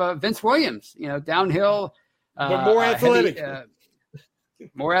reminds you of Vince Williams. You know, downhill. But more athletic.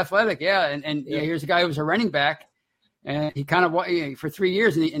 More athletic, yeah. And yeah, here's a guy who was a running back, and he kind of for 3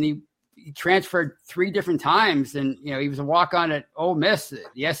 years, and he transferred 3 different times, and you know he was a walk-on at Ole Miss,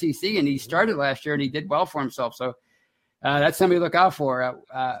 the SEC, and he started last year, and he did well for himself. So that's somebody to look out for.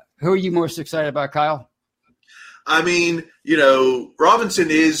 Who are you most excited about, Kyle? I mean, you know, Robinson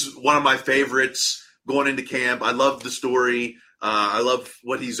is one of my favorites going into camp. I love the story. I love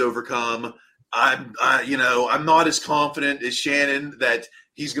what he's overcome. I'm not as confident as Shannon that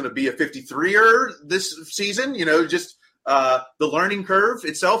he's going to be a 53er this season, you know, just the learning curve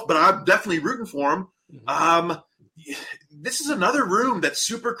itself, but I'm definitely rooting for him. This is another room that's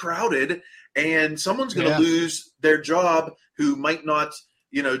super crowded, and someone's going to lose their job who might not,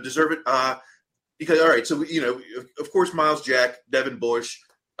 you know, deserve it. because, all right, so, of course, Miles Jack, Devin Bush,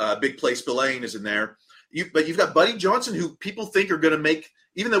 big play Spillane is in there. But you've got Buddy Johnson, who people think are going to make,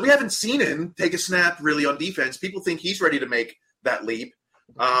 even though we haven't seen him take a snap really on defense, people think he's ready to make that leap.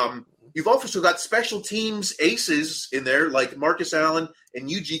 You've also got special teams aces in there like Marcus Allen and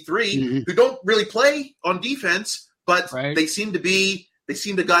UG3, who don't really play on defense, but they seem to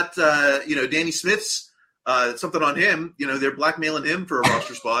got Danny Smith's something on him. They're blackmailing him for a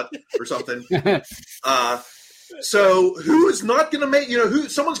roster spot or something. So who is not going to make,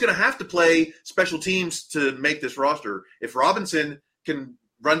 someone's going to have to play special teams to make this roster. If Robinson can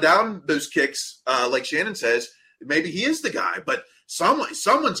run down those kicks, like Shannon says, maybe he is the guy, but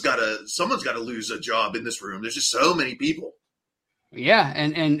someone's got to lose a job in this room. There's just so many people. Yeah.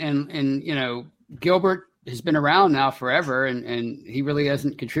 And Gilbert has been around now forever and he really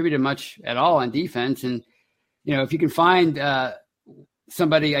hasn't contributed much at all on defense. And, if you can find, a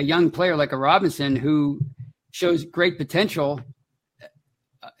young player like a Robinson who shows great potential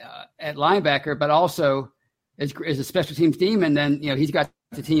at linebacker, but also is a special teams demon, then, he's got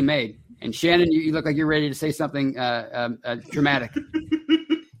the team made. And Shannon, you look like you're ready to say something dramatic.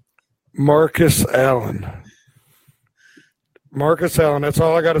 Marcus Allen. That's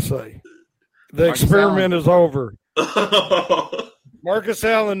all I got to say. The experiment is over. Marcus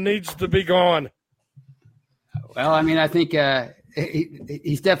Allen needs to be gone. Well, I mean, I think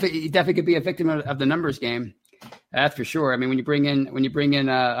he definitely could be a victim of the numbers game. That's for sure. I mean, when you bring in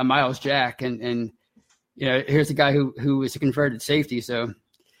a Miles Jack and here's a guy who is a converted safety. So,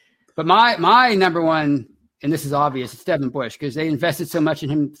 but my number one, and this is obvious, it's Devin Bush, because they invested so much in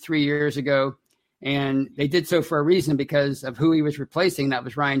him 3 years ago, and they did so for a reason because of who he was replacing. That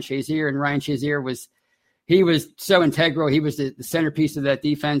was Ryan Shazier, and Ryan Shazier was so integral. He was the centerpiece of that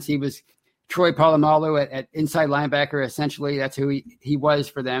defense. He was Troy Polamalu at inside linebacker. Essentially, that's who he was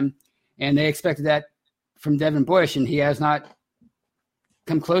for them, and they expected that from Devin Bush, and he has not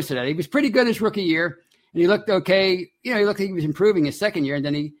come close to that. He was pretty good his rookie year, and he looked okay. He looked like he was improving his second year, and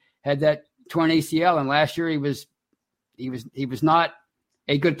then he had that torn ACL. And last year he was not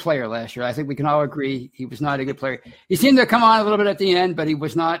a good player last year. I think we can all agree he was not a good player. He seemed to come on a little bit at the end, but he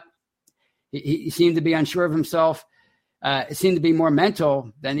was not. He seemed to be unsure of himself. It seemed to be more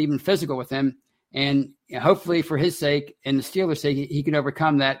mental than even physical with him. And hopefully for his sake and the Steelers' sake, he can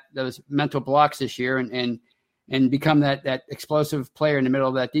overcome those mental blocks this year and become that explosive player in the middle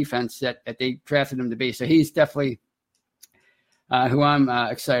of that defense that they drafted him to be. So he's definitely who I'm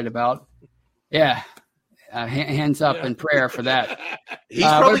excited about. Yeah. Hands up in prayer for that. He's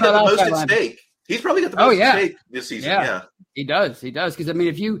probably got the most at stake. He's probably got the most at stake this season. Yeah. He does. Because I mean,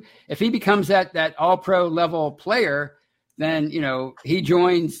 if he becomes that all pro level player, then, he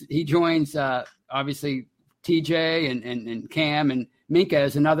joins obviously TJ and Cam and Minka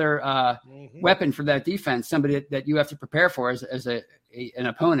as another weapon for that defense, somebody that you have to prepare for as an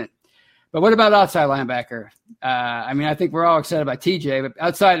opponent. But what about outside linebacker? I mean, I think we're all excited about TJ, but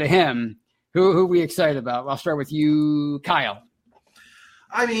outside of him, who are we excited about? I'll start with you, Kyle.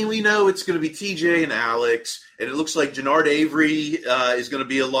 I mean, we know it's going to be TJ and Alex, and it looks like Jannard Avery is going to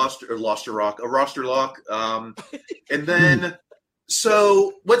be a roster lock. And then,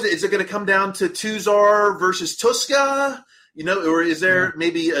 so is it going to come down to Tuzar versus Tuska? Or is there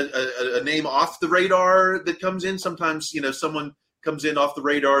maybe a name off the radar that comes in? Sometimes, someone comes in off the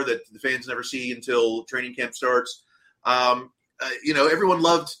radar that the fans never see until training camp starts. Everyone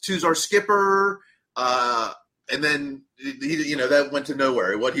loved Tuzar Skipper. And then that went to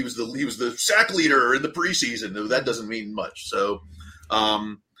nowhere. He was the sack leader in the preseason. That doesn't mean much. So,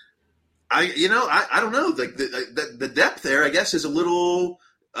 I don't know. Like the depth there, I guess, is a little.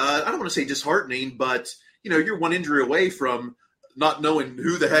 I don't want to say disheartening, but you're one injury away from not knowing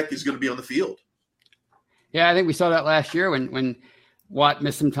who the heck is going to be on the field. Yeah, I think we saw that last year when Watt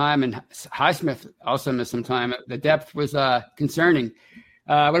missed some time and Highsmith also missed some time. The depth was concerning.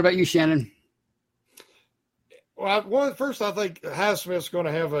 What about you, Shannon? Well, first, I think Highsmith's going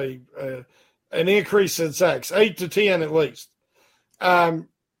to have an increase in sacks, 8 to 10 at least. And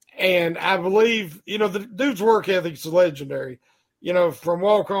I believe, the dude's work ethic is legendary. From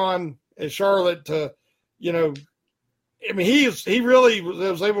walk-on in Charlotte to, I mean, he really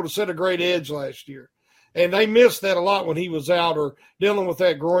was able to set a great edge last year. And they missed that a lot when he was out or dealing with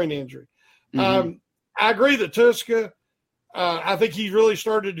that groin injury. Mm-hmm. I agree that Tuska, I think he really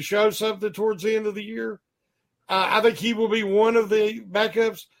started to show something towards the end of the year. I think he will be one of the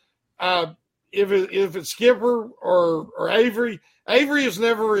backups. If it's Skipper or Avery has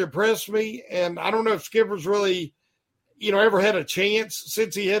never impressed me, and I don't know if Skipper's really, ever had a chance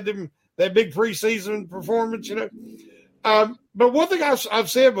since he had that big preseason performance. But one thing I've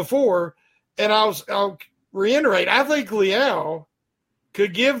said before, And I'll reiterate, I think Leal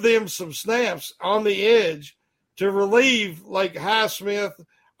could give them some snaps on the edge to relieve like Highsmith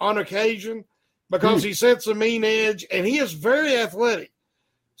on occasion because he sets a mean edge and he is very athletic.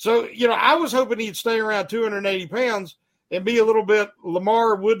 So, I was hoping he'd stay around 280 pounds and be a little bit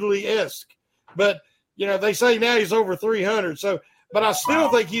Lamar Woodley-esque. But, they say now he's over 300. So, but I still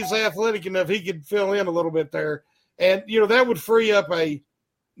think he's athletic enough he could fill in a little bit there. And, that would free up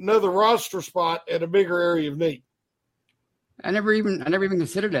another roster spot at a bigger area of need. I never even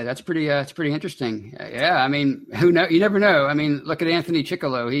considered that. That's pretty interesting. Yeah, I mean, who know? You never know. I mean, look at Anthony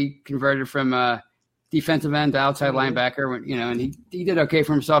Chickalo. He converted from defensive end to outside linebacker. And he did okay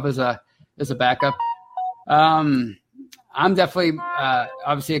for himself as a backup. I'm definitely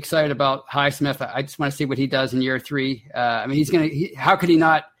obviously excited about Highsmith. I just want to see what he does in year 3. I mean, how could he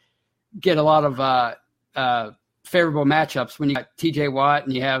not get a lot of favorable matchups when you got T.J. Watt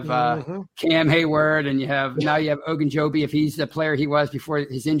and you have Cam Hayward and you have Ogunjobi if he's the player he was before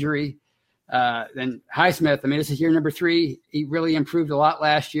his injury. Then Highsmith, I mean, this is year number 3. He really improved a lot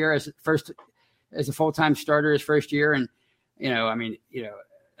last year as a full-time starter his first year. And,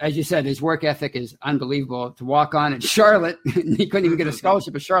 as you said, his work ethic is unbelievable. To walk on at Charlotte, he couldn't even get a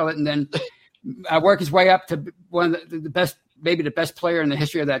scholarship at Charlotte, and then work his way up to one of the best, maybe the best player in the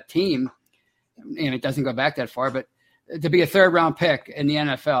history of that team. And it doesn't go back that far, but to be a 3rd-round pick in the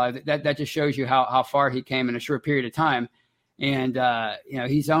NFL, that just shows you how far he came in a short period of time. And,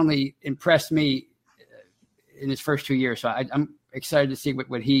 he's only impressed me in his first 2 years. So I'm excited to see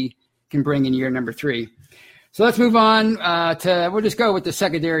what he can bring in year number 3. So let's move on we'll just go with the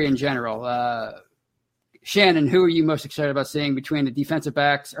secondary in general. Shannon, who are you most excited about seeing between the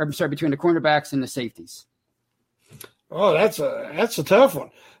between the cornerbacks and the safeties? Oh, that's a tough one.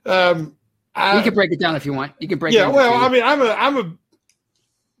 You can break it down if you want. You can break it down. Yeah, well, I mean, I'm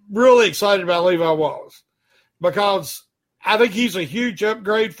really excited about Levi Wallace because I think he's a huge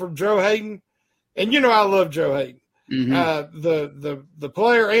upgrade from Joe Hayden. And, I love Joe Hayden, the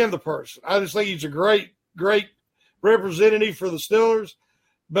player and the person. I just think he's a great representative for the Steelers.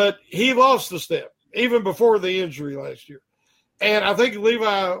 But he lost a step even before the injury last year. And I think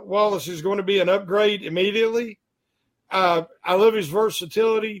Levi Wallace is going to be an upgrade immediately. I love his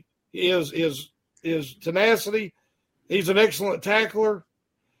versatility. His tenacity. He's an excellent tackler.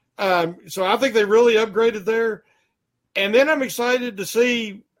 So I think they really upgraded there. And then I'm excited to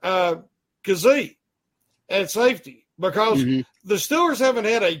see Kazee at safety because the Steelers haven't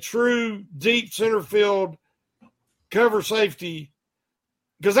had a true deep center field cover safety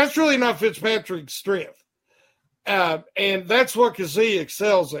because that's really not Fitzpatrick's strength. And that's what Kazee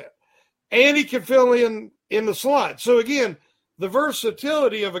excels at. And he can fill in the slot. So, again, the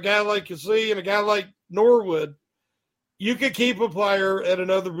versatility of a guy like Kazee and a guy like Norwood, you could keep a player at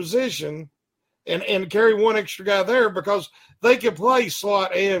another position and carry one extra guy there because they can play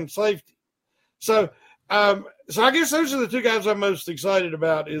slot and safety. So I guess those are the 2 guys I'm most excited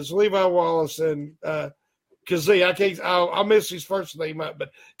about is Levi Wallace and Kazee. I'll miss his first name up,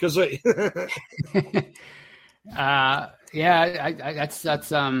 but Kazee.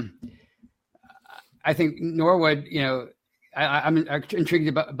 That's I think Norwood, I'm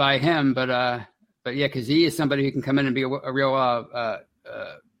intrigued by him, but yeah, because he is somebody who can come in and be a real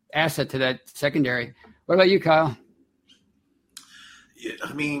asset to that secondary. What about you, Kyle? Yeah,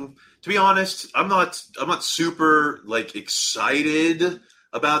 I mean, to be honest, I'm not super excited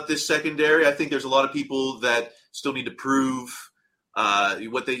about this secondary. I think there's a lot of people that still need to prove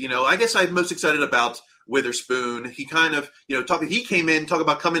what they. I guess I'm most excited about Witherspoon. He kind of, he came in, talk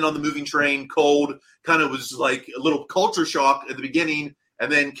about coming on the moving train cold, kind of was like a little culture shock at the beginning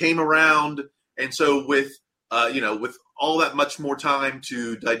and then came around. And so with all that much more time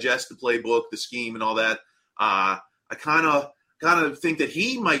to digest the playbook, the scheme and all that, I kind of think that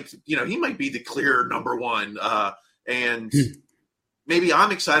he might be the clear number 1. And maybe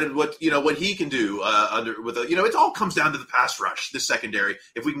I'm excited what he can do it all comes down to the pass rush, this secondary.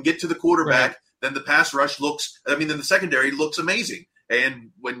 If we can get to the quarterback, then the pass rush then the secondary looks amazing.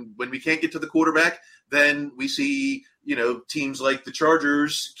 And when we can't get to the quarterback, then we see, teams like the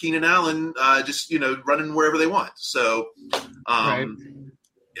Chargers, Keenan Allen, just, running wherever they want. So, I mean,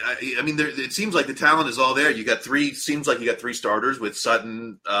 it seems like the talent is all there. You got 3 starters with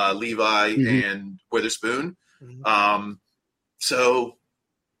Sutton, Levi, and Witherspoon. So,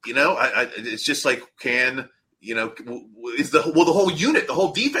 it's just like, is the whole unit, the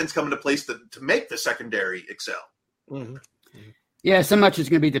whole defense come into place to make the secondary excel? Mm-hmm. Yeah, so much is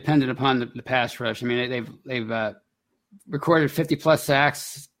going to be dependent upon the pass rush. I mean, they've recorded 50-plus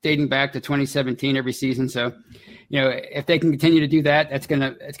sacks dating back to 2017 every season. So, if they can continue to do that, it's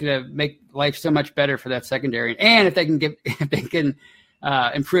gonna make life so much better for that secondary. And if they can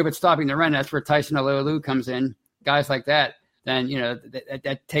improve at stopping the run, that's where Tyson Alualu comes in. Guys like that, then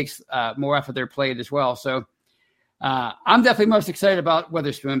that takes more off of their plate as well. So I'm definitely most excited about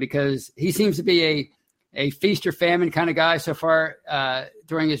Witherspoon because he seems to be a feast or famine kind of guy so far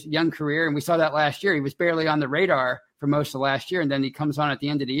during his young career. And we saw that last year. He was barely on the radar for most of last year. And then he comes on at the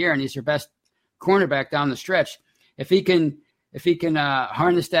end of the year and he's your best cornerback down the stretch. If he can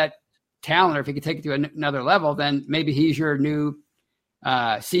harness that talent, or if he can take it to another level, then maybe he's your new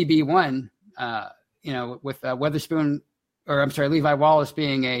CB1, with Witherspoon, or I'm sorry, Levi Wallace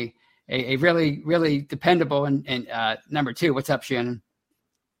being a really, really dependable and number 2. What's up, Shannon?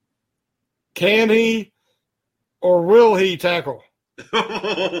 Can he or will he tackle?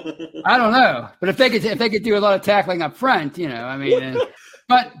 I don't know, but if they could do a lot of tackling up front, but I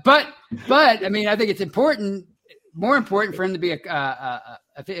mean, I think it's more important for him to be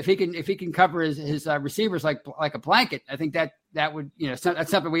if he can cover his receivers like a blanket. I think that would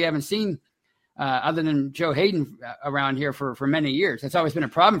that's something we haven't seen other than Joe Hayden around here for many years. That's always been a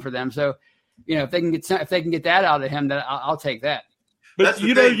problem for them. So if they can get that out of him, then I'll take that. But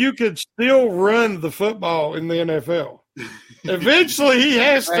you could still run the football in the NFL. Eventually, he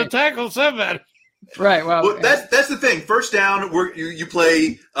has to tackle somebody. Right. Well, that's the thing. First down, you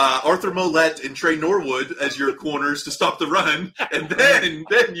play Arthur Mollett and Trey Norwood as your corners to stop the run, and then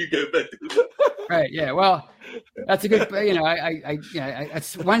you go back. Right. Yeah. Well, that's a good.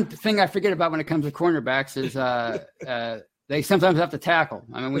 That's one thing I forget about when it comes to cornerbacks is they sometimes have to tackle.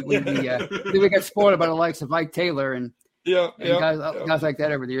 I mean, we got spoiled by the likes of Ike Taylor and guys like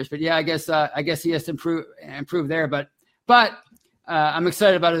that over the years. But yeah, I guess he has to improve there. But I'm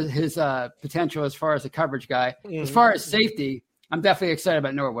excited about his potential as far as a coverage guy. Mm-hmm. As far as safety, I'm definitely excited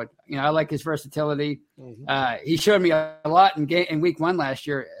about Norwood. I like his versatility. Mm-hmm. He showed me a lot in week 1 last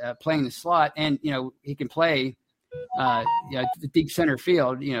year playing the slot, and he can play the deep center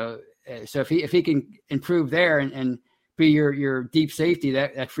field. So if he can improve there and be your deep safety,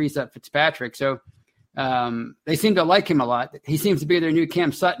 that frees up Fitzpatrick. So they seem to like him a lot. He seems to be their new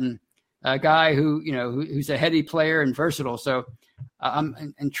Cam Sutton, a guy who's a heady player and versatile. So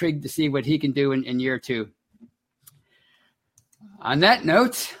I'm intrigued to see what he can do in year 2. On that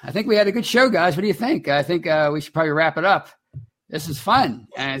note, I think we had a good show, guys. What do you think? I think we should probably wrap it up. This is fun,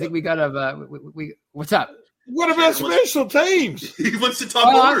 and I think we got to. What's up? What about special teams? He wants to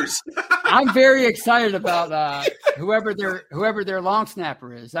talk orders. I'm very excited about whoever their long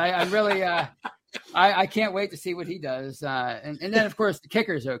snapper is. I really. I can't wait to see what he does, and then of course the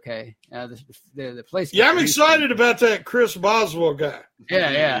kicker's okay. The place. Yeah, I'm excited about that Chris Boswell guy.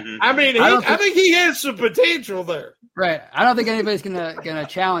 Yeah. I mean, I think he has some potential there. Right. I don't think anybody's gonna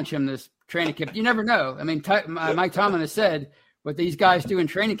challenge him this training camp. You never know. I mean, Mike Tomlin has said what these guys do in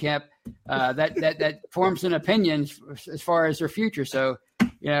training camp that forms an opinion as far as their future. So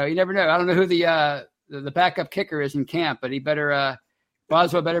you never know. I don't know who the backup kicker is in camp, but he better.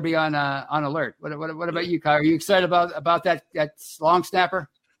 Boswell better be on alert. What about you, Kyle? Are you excited about that long snapper?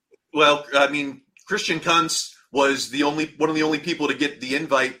 Well, I mean, Christian Kuntz was one of the only people to get the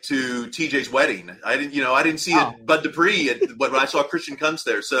invite to TJ's wedding. I didn't see Bud Dupree when I saw Christian Kuntz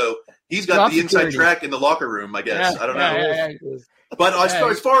there. So he's got the inside track in the locker room, I guess. I don't know. Yeah. But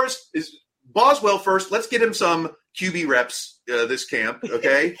as far as Boswell first, let's get him some QB reps this camp,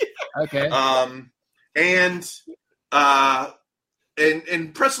 okay? Okay.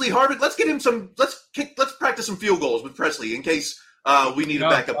 And Presley Harvin, let's get him some. Let's practice some field goals with Presley in case we need a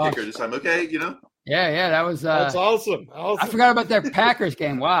backup kicker this time. Okay, Yeah, that was. That's awesome. I forgot about their Packers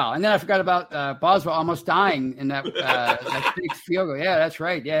game. Wow, and then I forgot about Boswell almost dying in that big field goal. Yeah, that's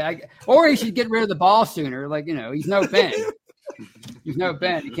right. Yeah, or he should get rid of the ball sooner. Like he's no Ben. He's no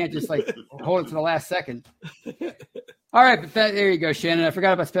Ben. You can't just hold it to the last second. All right, but there you go, Shannon. I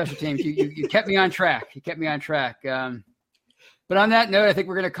forgot about special teams. You kept me on track. But on that note, I think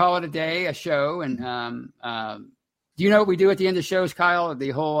we're going to call it a show. And do you know what we do at the end of shows, Kyle?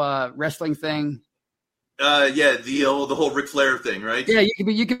 The whole wrestling thing. The whole Ric Flair thing, right? Yeah,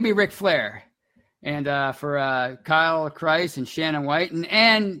 you can be Ric Flair, and for Kyle Kreis and Shannon White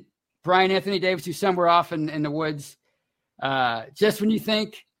and Brian Anthony Davis, who's somewhere off in the woods. Just when you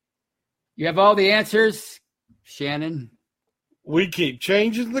think you have all the answers, Shannon, we keep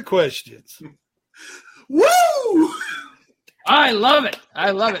changing the questions. Woo! I love it.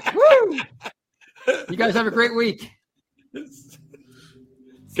 Woo! You guys have a great week.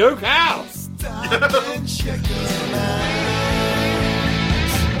 Go Cows!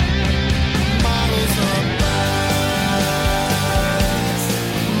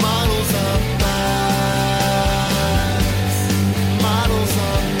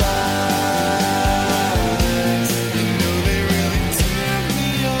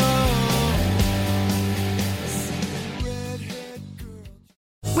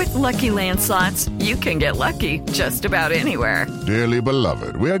 Lucky Land Slots, you can get lucky just about anywhere. Dearly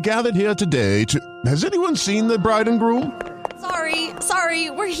beloved, we are gathered here today to... Has anyone seen the bride and groom?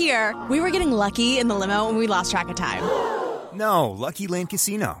 Sorry, we're here. We were getting lucky in the limo and we lost track of time. No, Lucky Land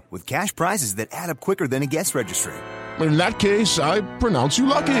Casino, with cash prizes that add up quicker than a guest registry. In that case, I pronounce you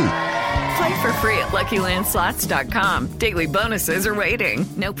lucky. Play for free at LuckyLandSlots.com. Daily bonuses are waiting.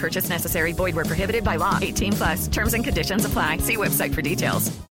 No purchase necessary. Void where prohibited by law. 18+. Terms and conditions apply. See website for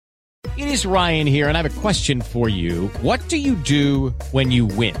details. It is Ryan here, and I have a question for you. What do you do when you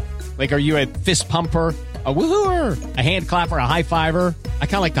win? Like, are you a fist pumper, a woohooer, a hand clapper, a high fiver? I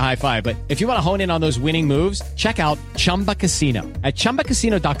kind of like the high five, but if you want to hone in on those winning moves, check out Chumba Casino. At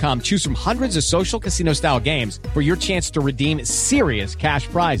ChumbaCasino.com, choose from hundreds of social casino-style games for your chance to redeem serious cash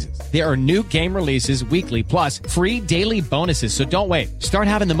prizes. There are new game releases weekly, plus free daily bonuses. So don't wait. Start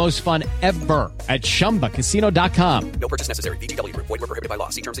having the most fun ever at ChumbaCasino.com. No purchase necessary. VGW. Void where prohibited by law.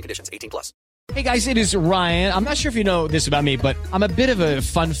 See terms and conditions. 18+. Hey guys, it is Ryan. I'm not sure if you know this about me, but I'm a bit of a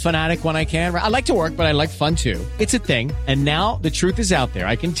fun fanatic when I can. I like to work, but I like fun too. It's a thing. And now the truth is out there.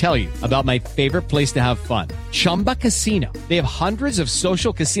 I can tell you about my favorite place to have fun. Chumba Casino. They have hundreds of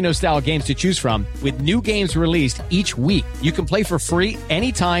social casino style games to choose from with new games released each week. You can play for free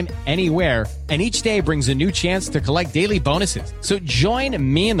anytime, anywhere. And each day brings a new chance to collect daily bonuses. So join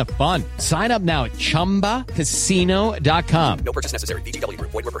me in the fun. Sign up now at ChumbaCasino.com. No purchase necessary. VGW.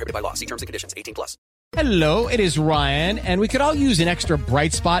 Void where prohibited by law. See terms and conditions. 18+. Hello, it is Ryan, and we could all use an extra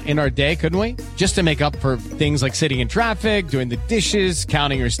bright spot in our day, couldn't we? Just to make up for things like sitting in traffic, doing the dishes,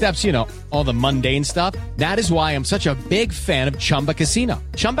 counting your steps, you know, all the mundane stuff. That is why I'm such a big fan of Chumba Casino.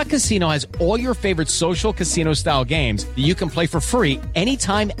 Chumba Casino has all your favorite social casino-style games that you can play for free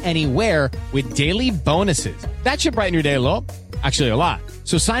anytime, anywhere with daily bonuses. That should brighten your day a little. Actually, a lot.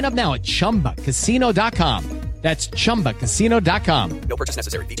 So sign up now at ChumbaCasino.com. That's ChumbaCasino.com. No purchase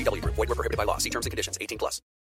necessary. VGW. Void where prohibited by law. See terms and conditions. 18+.